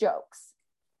 there was jokes.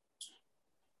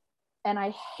 And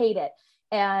I hate it.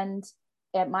 And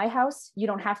at my house, you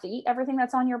don't have to eat everything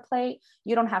that's on your plate.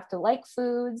 You don't have to like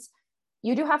foods.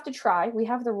 You do have to try. We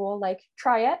have the rule, like,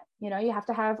 try it. You know, you have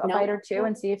to have a bite or two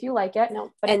and see if you like it.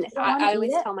 But and I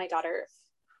always tell my daughter,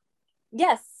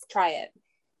 yes, try it.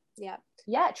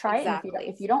 Yeah, try it. And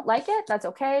if you don't like it, that's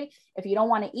okay. If you don't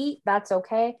want to eat, that's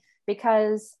okay.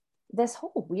 Because this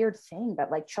whole weird thing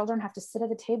that like children have to sit at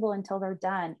the table until they're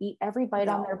done, eat every bite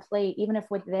on their plate, even if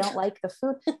they don't like the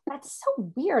food. That's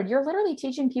so weird. You're literally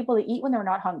teaching people to eat when they're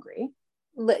not hungry.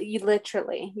 You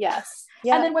literally, yes.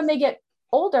 Yeah. And then when they get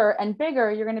older and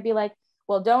bigger, you're going to be like,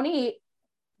 well, don't eat.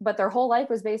 But their whole life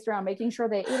was based around making sure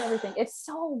they ate everything. It's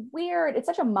so weird. It's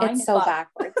such a mind It's so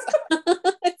backwards.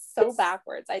 It's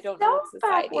backwards. I don't know what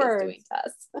society is doing to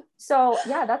us. So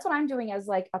yeah, that's what I'm doing as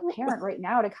like a parent right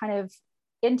now, to kind of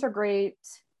integrate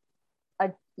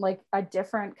a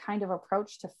different kind of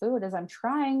approach to food, as I'm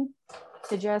trying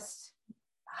to just,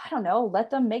 I don't know,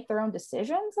 let them make their own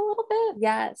decisions a little bit.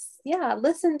 Yes. Yeah.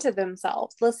 Listen to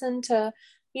themselves. Listen to,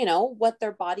 what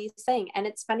their body's saying. And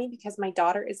it's funny because my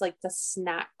daughter is like the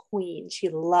snack queen. She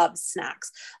loves snacks.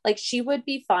 Like she would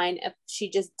be fine if she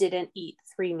just didn't eat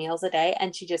 3 meals a day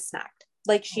and she just snacked.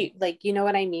 Like she, like, you know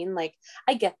what I mean? Like,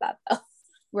 I get that though.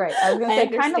 Right. I was going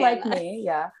to say kind of like me.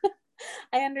 Yeah.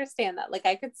 I understand that. Like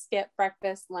I could skip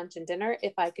breakfast, lunch, and dinner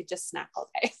if I could just snack all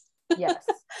day. Yes.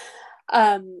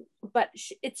 But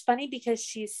it's funny because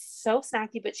she's so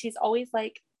snacky, but she's always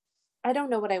like, I don't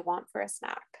know what I want for a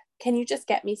snack. Can you just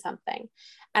get me something?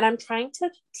 And I'm trying to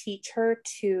teach her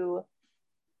to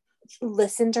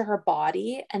listen to her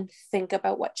body and think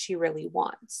about what she really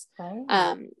wants.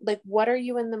 Right. Like, what are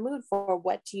you in the mood for?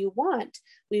 What do you want?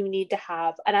 We need to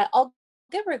have, and I'll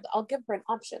give her an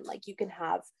option. Like you can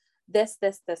have this,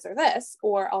 or this,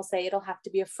 or I'll say it'll have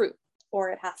to be a fruit or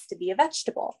it has to be a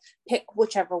vegetable. Pick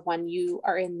whichever one you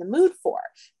are in the mood for.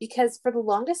 Because for the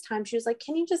longest time, she was like,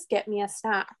 can you just get me a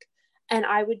snack? And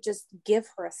I would just give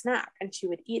her a snack and she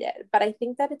would eat it. But I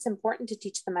think that it's important to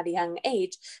teach them at a young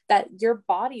age that your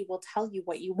body will tell you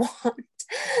what you want.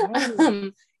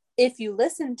 Right. If you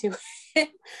listen to it,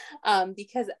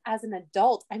 because as an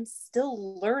adult, I'm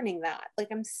still learning that. Like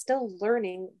I'm still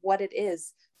learning what it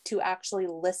is to actually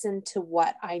listen to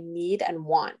what I need and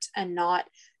want, and not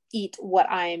eat what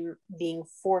I'm being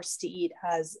forced to eat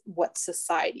as what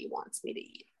society wants me to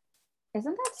eat.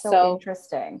 Isn't that so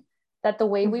interesting? That the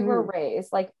way we were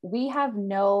raised, like we have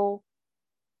no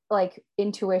like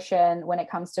intuition when it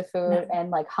comes to food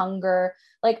and like hunger.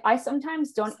 Like I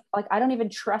sometimes don't, like I don't even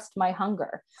trust my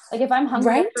hunger. Like if I'm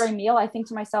hungry after a meal, I think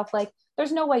to myself, like,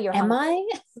 there's no way you're hungry. Am I?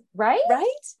 Right? Right?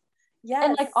 Yes.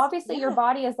 And like obviously your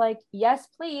body is like, yes,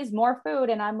 please, more food.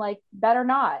 And I'm like, better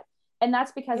not. And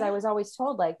that's because I was always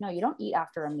told, like, no, you don't eat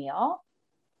after a meal.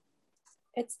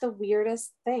 It's the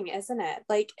weirdest thing, isn't it?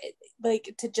 Like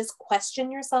to just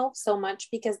question yourself so much,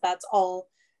 because that's all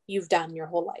you've done your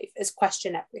whole life is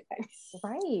question everything.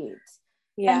 Right.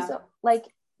 Yeah. And so like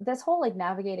this whole like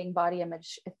navigating body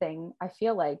image thing, I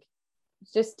feel like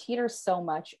just teeters so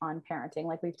much on parenting,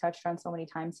 like we've touched on so many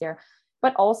times here,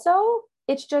 but also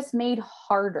it's just made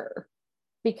harder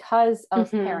because of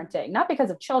parenting, not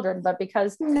because of children, but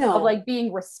because of like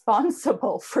being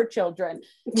responsible for children.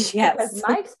 Yes. Because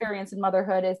my experience in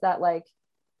motherhood is that like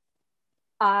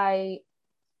I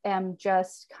am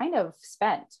just kind of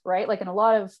spent, right? Like in a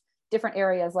lot of different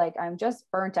areas, like I'm just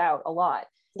burnt out a lot.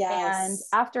 Yes. And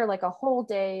after like a whole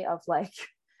day of like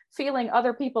feeling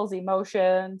other people's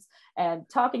emotions and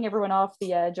talking everyone off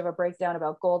the edge of a breakdown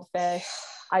about goldfish,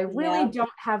 I really don't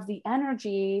have the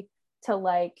energy to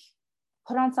like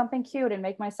put on something cute and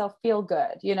make myself feel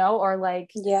good, or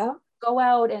like go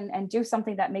out and do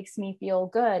something that makes me feel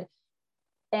good.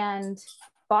 And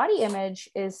body image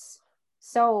is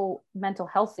so mental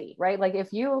healthy, right? Like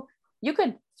if you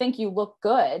could think you look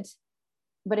good,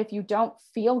 but if you don't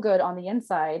feel good on the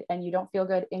inside and you don't feel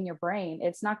good in your brain,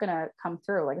 it's not going to come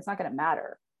through. Like it's not going to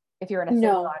matter if you're in a thin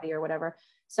body or whatever.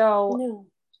 So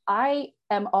I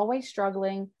am always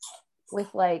struggling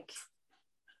with like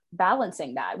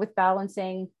balancing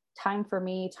time for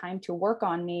me, time to work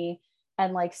on me,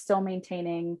 and like still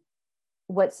maintaining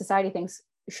what society thinks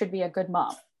should be a good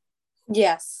mom.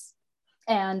 Yes.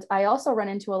 And I also run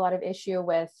into a lot of issue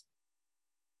with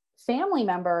family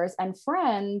members and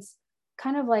friends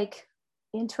kind of like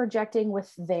interjecting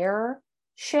with their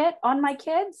shit on my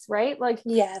kids, right? Like,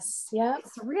 yes. Yeah.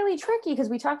 It's really tricky because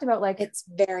we talked about like it's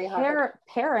very hard.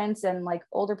 Parents and like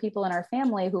older people in our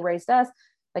family who raised us,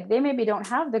 like they maybe don't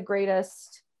have the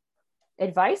greatest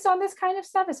advice on this kind of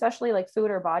stuff, especially like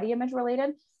food or body image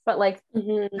related, but like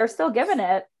they're still giving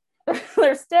it.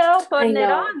 They're still putting it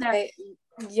on there.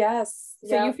 Yes.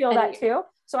 So you feel that too?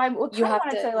 So I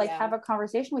wanted to like have a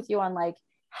conversation with you on like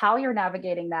how you're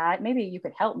navigating that. Maybe you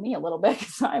could help me a little bit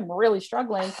because I'm really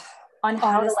struggling on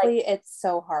how honestly, to like, it's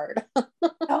so hard.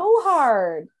 So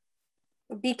hard.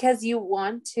 Because you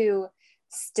want to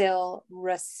still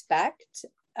respect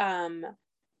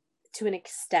to an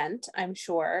extent, I'm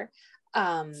sure,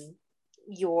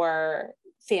 your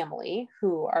family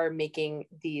who are making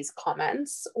these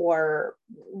comments or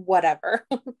whatever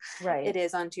Right. it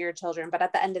is onto your children. But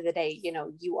at the end of the day, you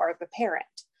know, you are the parent.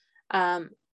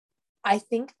 I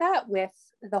think that with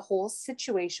the whole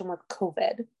situation with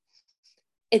COVID,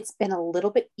 it's been a little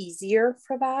bit easier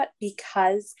for that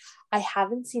because I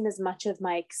haven't seen as much of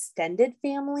my extended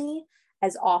family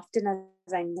as often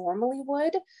as I normally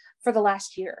would for the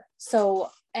last year. So,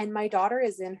 and my daughter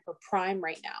is in her prime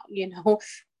right now, you know,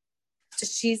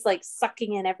 she's like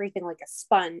sucking in everything like a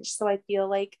sponge. So I feel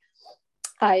like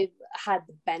I've had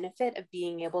the benefit of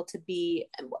being able to be,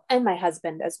 and my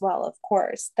husband as well, of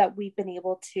course, that we've been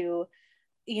able to,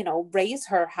 you know, raise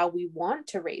her how we want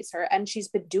to raise her. And she's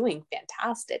been doing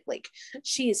fantastic. Like,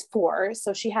 she's 4,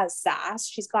 so she has sass,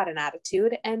 she's got an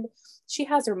attitude, and she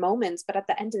has her moments. But at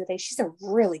the end of the day, she's a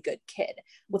really good kid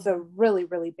with a really,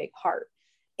 really big heart.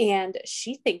 And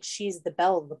she thinks she's the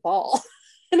belle of the ball.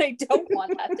 And I don't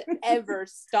want that to ever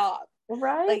stop.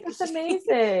 Right. Like, That's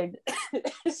amazing.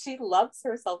 She loves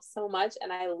herself so much.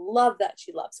 And I love that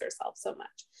she loves herself so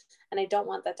much. And I don't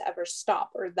want that to ever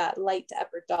stop or that light to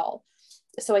ever dull.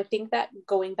 So I think that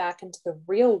going back into the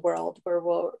real world where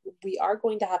we are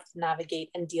going to have to navigate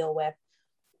and deal with,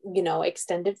 you know,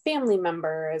 extended family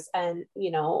members and,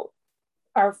 you know,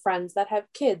 our friends that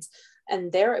have kids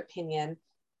and their opinion,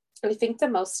 I think the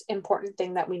most important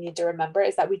thing that we need to remember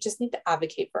is that we just need to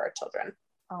advocate for our children.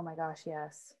 Oh my gosh,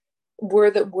 yes.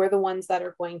 We're the ones that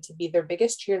are going to be their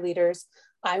biggest cheerleaders.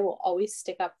 I will always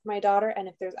stick up for my daughter. And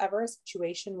if there's ever a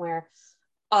situation where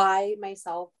I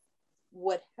myself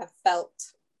would have felt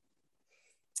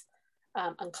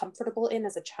uncomfortable in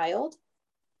as a child,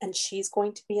 and she's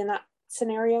going to be in that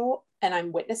scenario and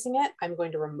I'm witnessing it, I'm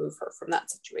going to remove her from that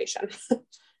situation.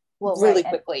 Well, really right.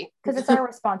 quickly. Because it's our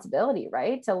responsibility,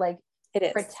 right? To like it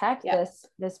is. protect Yeah.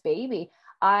 this baby.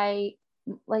 I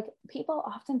like, people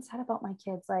often said about my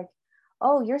kids, like,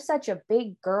 oh, you're such a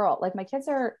big girl. Like, my kids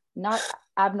are not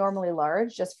abnormally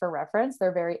large, just for reference.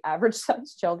 They're very average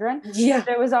sized children. Yeah.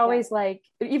 It was always like,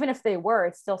 even if they were,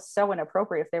 it's still so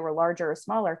inappropriate if they were larger or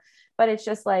smaller. But it's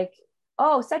just like,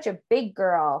 oh, such a big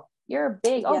girl. You're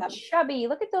big. Oh, chubby.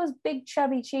 Look at those big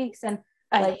chubby cheeks. And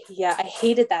I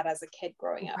hated that as a kid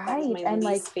growing up. Right. That was my and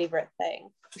least like, favorite thing.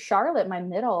 Charlotte, my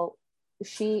middle,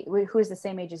 who is the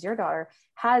same age as your daughter,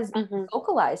 has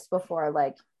vocalized before,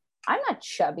 like, I'm not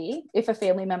chubby. If a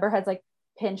family member has like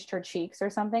pinched her cheeks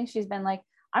or something, she's been like,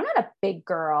 I'm not a big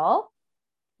girl.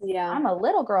 Yeah. I'm a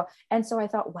little girl. And so I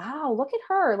thought, wow, look at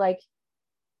her, like,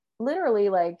 literally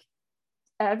like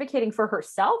advocating for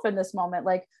herself in this moment,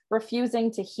 like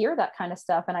refusing to hear that kind of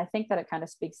stuff. And I think that it kind of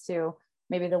speaks to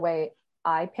maybe the way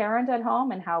I parent at home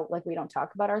and how, like, we don't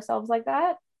talk about ourselves like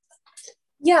that.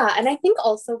 Yeah. And I think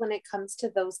also when it comes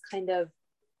to those kind of,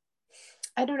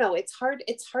 I don't know, it's hard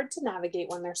to navigate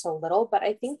when they're so little, but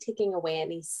I think taking away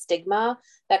any stigma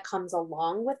that comes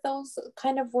along with those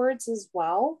kind of words as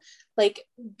well, like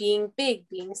being big,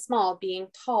 being small, being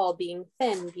tall, being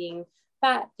thin, being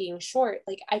fat, being short.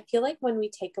 Like, I feel like when we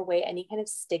take away any kind of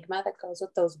stigma that goes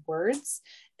with those words,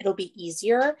 it'll be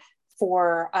easier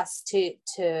for us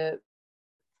to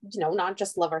you know, not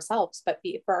just love ourselves, but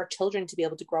for our children to be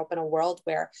able to grow up in a world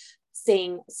where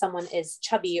saying someone is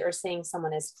chubby or saying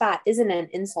someone is fat isn't an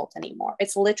insult anymore.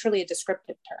 It's literally a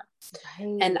descriptive term.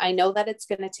 Right. And I know that it's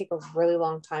going to take a really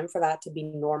long time for that to be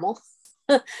normal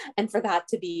and for that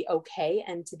to be okay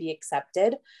and to be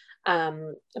accepted.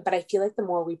 But I feel like the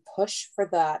more we push for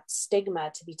that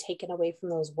stigma to be taken away from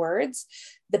those words,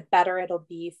 the better it'll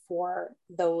be for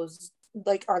those,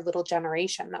 like, our little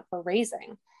generation that we're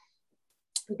raising.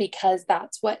 Because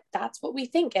that's what we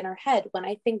think in our head. When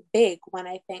I think big, when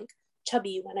I think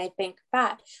chubby, when I think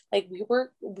fat, like we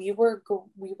were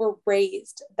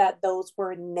raised that those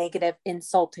were negative,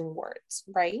 insulting words,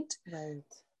 right? Right.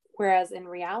 Whereas in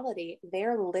reality,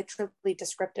 they're literally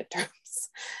descriptive terms.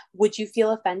 Would you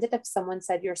feel offended if someone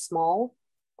said you're small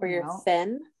or you're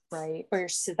thin, right, or you're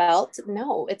svelte?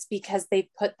 No, it's because they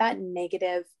put that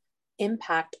negative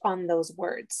impact on those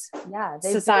words. Yeah,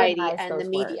 society and the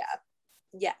media. Words.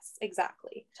 Yes,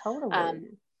 exactly. Totally.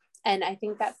 And I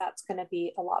think that that's going to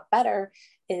be a lot better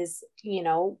is, you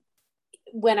know,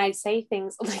 when I say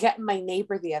things like my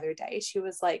neighbor the other day, she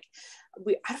was like,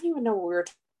 I don't even know what we were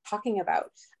talking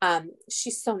about.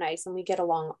 She's so nice and we get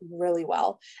along really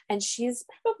well. And she's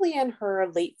probably in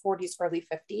her late 40s, early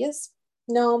 50s.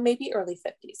 No, maybe early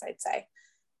 50s, I'd say.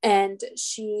 And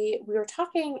we were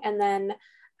talking, and then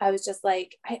I was just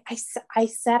like, I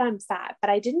said I'm fat,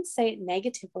 but I didn't say it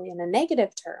negatively in a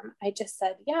negative term. I just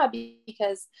said, yeah,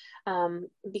 because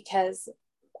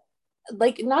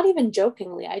like not even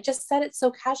jokingly, I just said it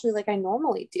so casually, like I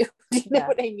normally do. Do you know Yeah.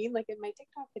 what I mean? Like in my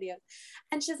TikTok videos.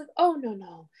 And she's like, oh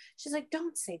no. She's like,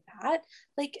 don't say that.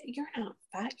 Like, you're not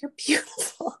fat, you're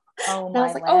beautiful. Oh And I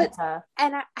was my like, oh, it's, Lanta.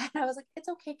 and I was like, it's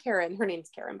okay, Karen. Her name's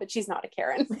Karen, but she's not a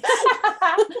Karen.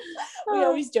 We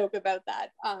always joke about that.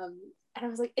 And I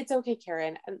was like, it's okay,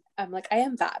 Karen. And I'm like, I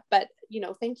am fat, but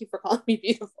thank you for calling me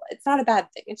beautiful. It's not a bad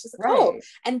thing. And she's like, oh, Right.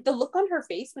 and the look on her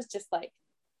face was just like,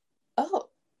 oh,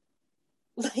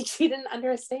 like she didn't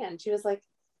understand. She was like,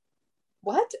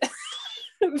 what?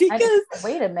 Because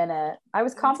Wait a minute. I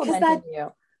was because that complimenting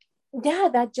you. yeah,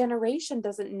 that generation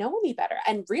doesn't know any better.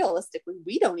 And realistically,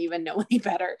 we don't even know any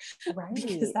better because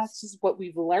Right. that's just what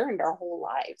we've learned our whole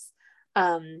lives.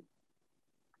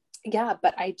 Yeah,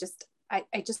 but I just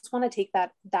want to take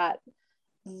that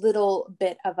little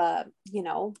bit of a,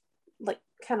 like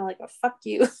kind of like a fuck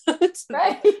you to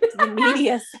Right. the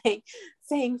media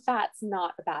saying fat's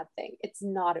not a bad thing. It's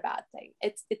not a bad thing.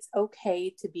 It's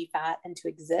okay to be fat and to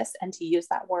exist and to use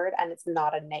that word, and it's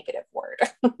not a negative word.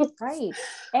 Right.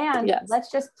 And Yes.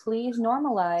 let's just please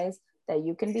normalize that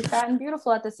you can be fat and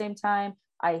beautiful at the same time.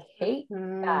 I hate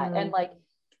that. And like,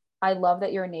 I love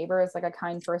that your neighbor is like a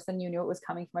kind person. You knew it was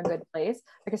coming from a good place,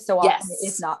 because so often it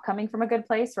is Yes. not coming from a good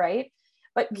place, right?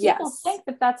 But people Yes. think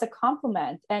that that's a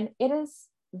compliment, and it is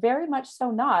very much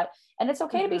so not. And it's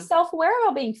okay to be self-aware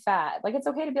about being fat. Like, it's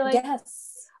okay to be like,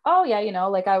 Yes. oh yeah,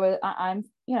 like I'm,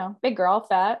 big girl,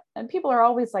 fat. And people are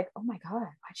always like, oh my God,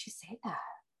 why'd she say that?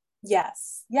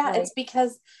 Yes. Yeah. Like, It's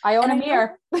because I own and a I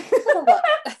mirror. know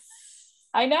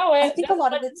I know it. I think a That's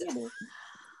lot of what the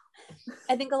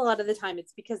I think a lot of the time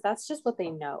it's because that's just what they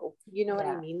know. You know what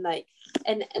I Yeah. mean? Like,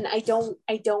 and I don't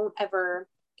ever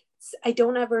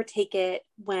take it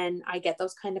when I get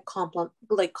those kind of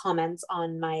comments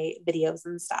on my videos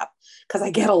and stuff, because I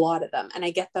get a lot of them and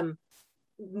I get them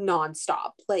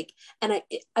nonstop. Like, and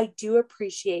I do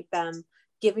appreciate them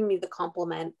giving me the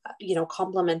compliment,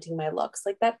 complimenting my looks.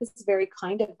 Like, that is very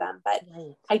kind of them, but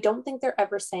Right. I don't think they're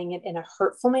ever saying it in a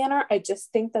hurtful manner. I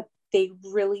just think that they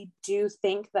really do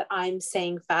think that I'm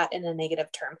saying fat in a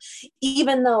negative term,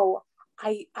 even though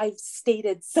I've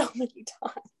stated so many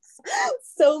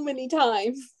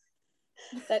times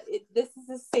that this is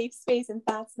a safe space and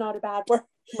fat's not a bad word.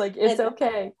 Like, it's And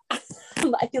okay. I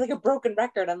feel like a broken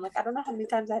record. I'm like, I don't know how many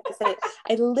times I have to say it.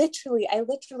 I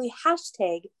literally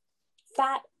hashtag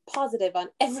fat positive on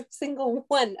every single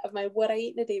one of my what I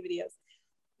eat in a day videos,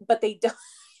 but they don't.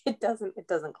 It doesn't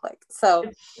click. So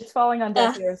It's falling on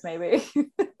deaf ears, maybe.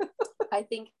 I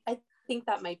think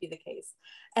that might be the case.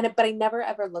 But I never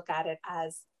ever look at it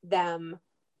as them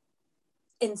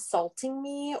insulting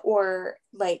me or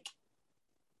like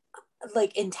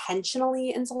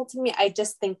intentionally insulting me. I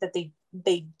just think that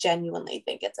they genuinely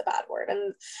think it's a bad word.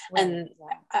 And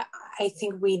I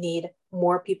think we need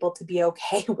more people to be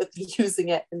okay with using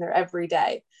it in their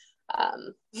everyday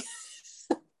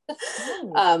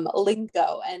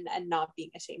lingo and not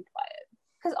being ashamed by it.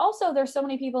 Because also there's so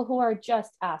many people who are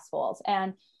just assholes.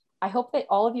 And I hope that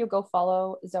all of you go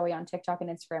follow Zoe on TikTok and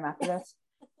Instagram after this,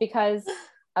 because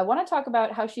I want to talk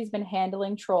about how she's been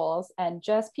handling trolls and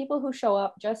just people who show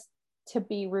up just to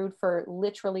be rude for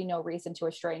literally no reason to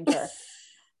a stranger.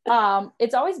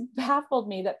 It's always baffled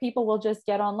me that people will just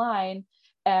get online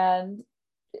and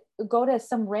go to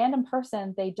some random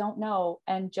person they don't know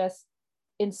and just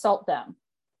insult them,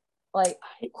 like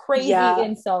crazy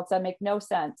insults that make no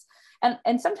sense.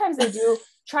 And sometimes they do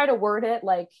try to word it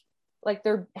like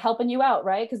they're helping you out,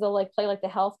 right? Because they'll like play like the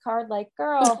health card, like,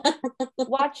 girl,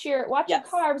 watch your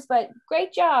carbs, but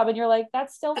great job. And you're like,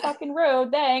 that's still fucking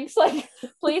rude, thanks, like,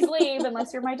 please leave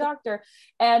unless you're my doctor.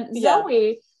 And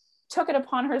Zoe took it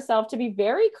upon herself to be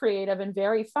very creative and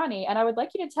very funny, and I would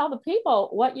like you to tell the people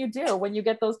what you do when you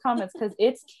get those comments, because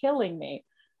it's killing me.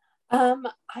 I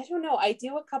don't know, I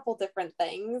do a couple different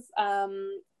things.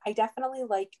 I definitely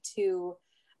like to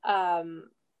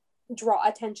draw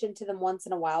attention to them once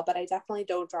in a while, but I definitely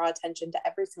don't draw attention to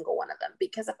every single one of them,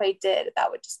 because if I did,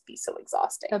 that would just be so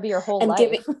exhausting. That'd be your whole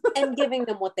life. giving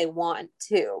them what they want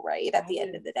too, right? At the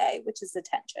end of the day, which is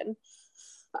attention.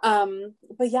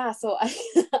 But yeah, so I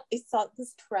saw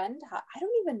this trend. I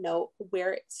don't even know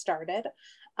where it started,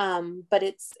 but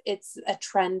it's a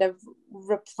trend of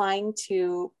replying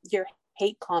to your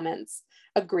hate comments,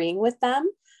 agreeing with them.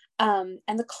 And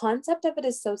the concept of it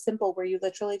is so simple, where you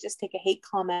literally just take a hate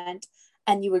comment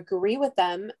and you agree with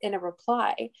them in a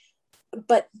reply.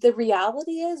 But the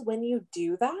reality is, when you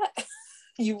do that,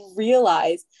 you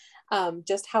realize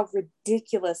just how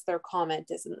ridiculous their comment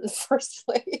is in the first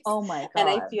place. Oh my God. And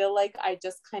I feel like I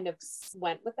just kind of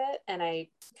went with it, and I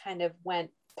kind of went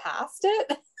past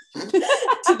it. to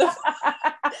the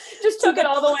just took it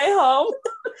all the way home.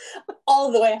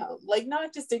 All the way home, like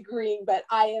not just agreeing, but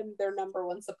I am their number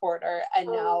one supporter, and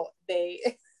now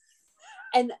they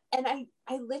and I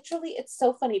literally, it's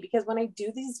so funny because when I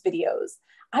do these videos,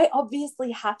 I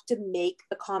obviously have to make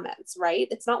the comments, right?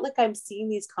 It's not like I'm seeing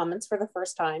these comments for the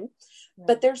first time,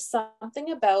 but there's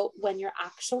something about when you're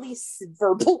actually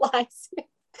verbalizing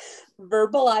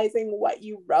what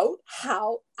you wrote,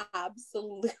 how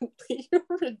absolutely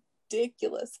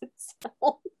ridiculous it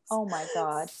sounds. Oh my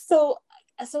God. So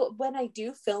when I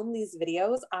do film these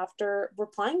videos after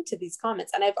replying to these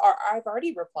comments, and I've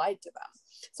already replied to them,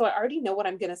 so I already know what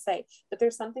I'm going to say, but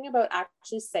there's something about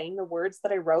actually saying the words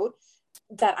that I wrote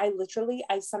that I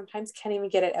sometimes can't even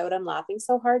get it out. I'm laughing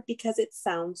so hard because it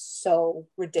sounds so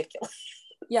ridiculous.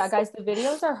 Yeah, guys, the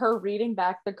videos are her reading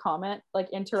back the comment, like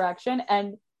interaction,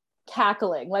 and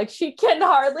cackling. Like she can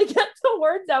hardly get the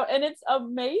words out, and it's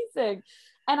amazing.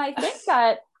 And I think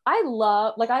that I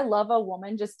love a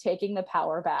woman just taking the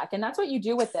power back. And that's what you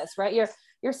do with this, right?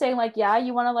 You're saying like, yeah,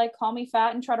 you want to like call me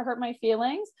fat and try to hurt my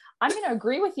feelings. I'm going to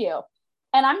agree with you.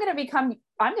 And I'm going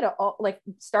to like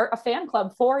start a fan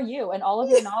club for you and all of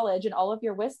your knowledge and all of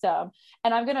your wisdom.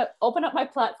 And I'm going to open up my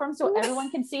platform so everyone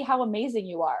can see how amazing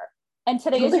you are. And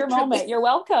today is your moment. You're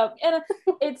welcome. And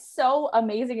it's so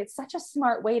amazing. It's such a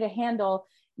smart way to handle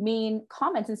mean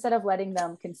comments instead of letting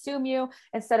them consume you,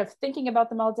 instead of thinking about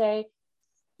them all day.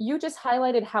 You just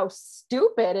highlighted how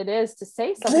stupid it is to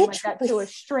say something like that to a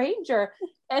stranger.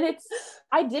 And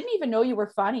I didn't even know you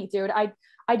were funny, dude. I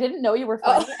didn't know you were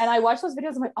funny. And I watched those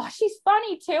videos. I'm like, oh, she's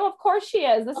funny too. Of course she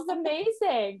is. This is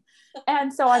amazing.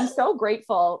 And so I'm so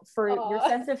grateful for your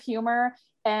sense of humor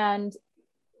and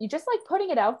you just like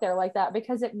putting it out there like that,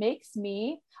 because it makes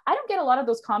me, I don't get a lot of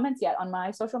those comments yet on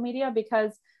my social media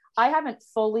because I haven't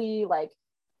fully like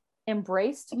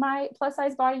embraced my plus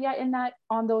size body yet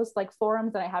on those like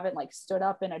forums, and I haven't like stood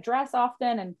up in a dress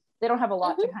often, and they don't have a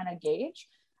lot to kind of gauge.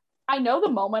 I know the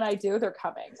moment I do, they're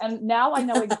coming, and now I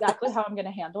know exactly how I'm going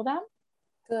to handle them.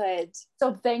 Good.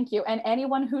 So thank you. And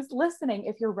anyone who's listening,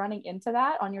 if you're running into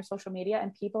that on your social media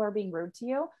and people are being rude to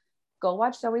you, go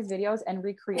watch Zoe's videos and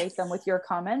recreate them with your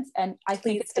comments. And I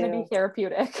think it's going to be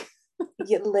therapeutic.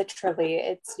 Yeah,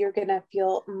 literally, you're gonna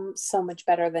feel so much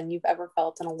better than you've ever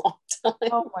felt in a long time.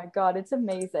 Oh my God, it's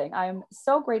amazing. I'm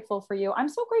so grateful for you. I'm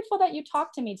so grateful that you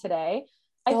talked to me today.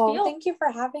 Thank you for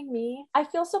having me. I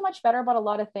feel so much better about a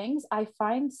lot of things. I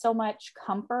find so much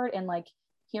comfort in like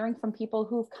hearing from people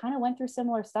who've kind of went through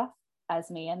similar stuff as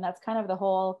me. And that's kind of the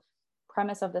whole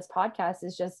premise of this podcast,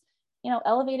 is just,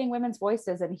 elevating women's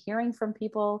voices and hearing from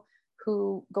people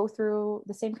who go through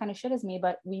the same kind of shit as me,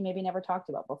 but we maybe never talked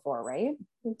about before, right?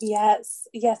 Yes.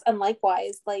 And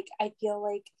likewise, like, I feel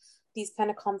like these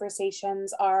kind of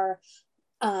conversations are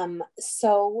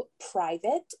so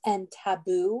private and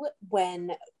taboo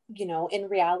when, in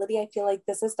reality, I feel like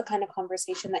this is the kind of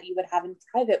conversation that you would have in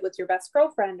private with your best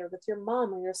girlfriend or with your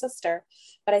mom or your sister.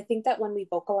 But I think that when we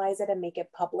vocalize it and make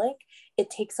it public,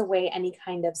 it takes away any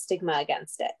kind of stigma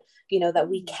against it, that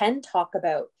we can talk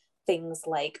about things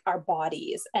like our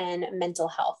bodies and mental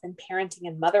health and parenting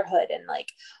and motherhood, and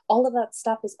like all of that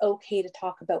stuff is okay to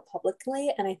talk about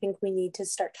publicly. And I think we need to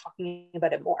start talking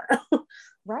about it more.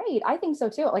 Right. I think so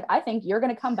too. Like, I think you're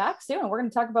going to come back soon and we're going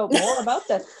to talk about more about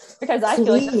this, because I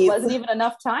feel like there wasn't even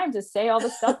enough time to say all the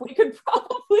stuff we could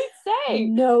probably say.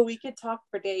 No, we could talk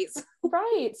for days.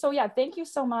 Right. So yeah, thank you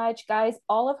so much, guys.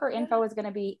 All of her info is going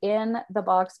to be in the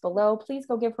box below. Please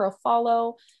go give her a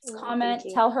follow, comment,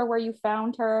 tell her where you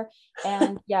found her.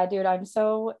 And yeah, dude, I'm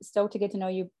so stoked to get to know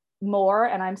you more.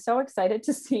 And I'm so excited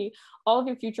to see all of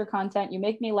your future content. You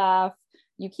make me laugh.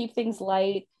 You keep things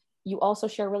light. You also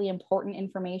share really important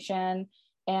information,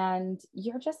 and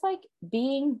you're just like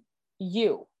being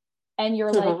you, and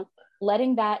you're like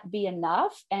letting that be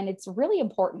enough. And it's really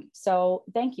important. So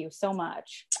thank you so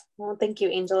much. Well, thank you,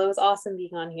 Angel. It was awesome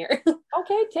being on here.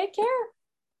 Okay. Take care.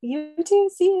 You too.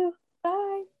 See you.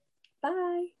 Bye.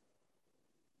 Bye.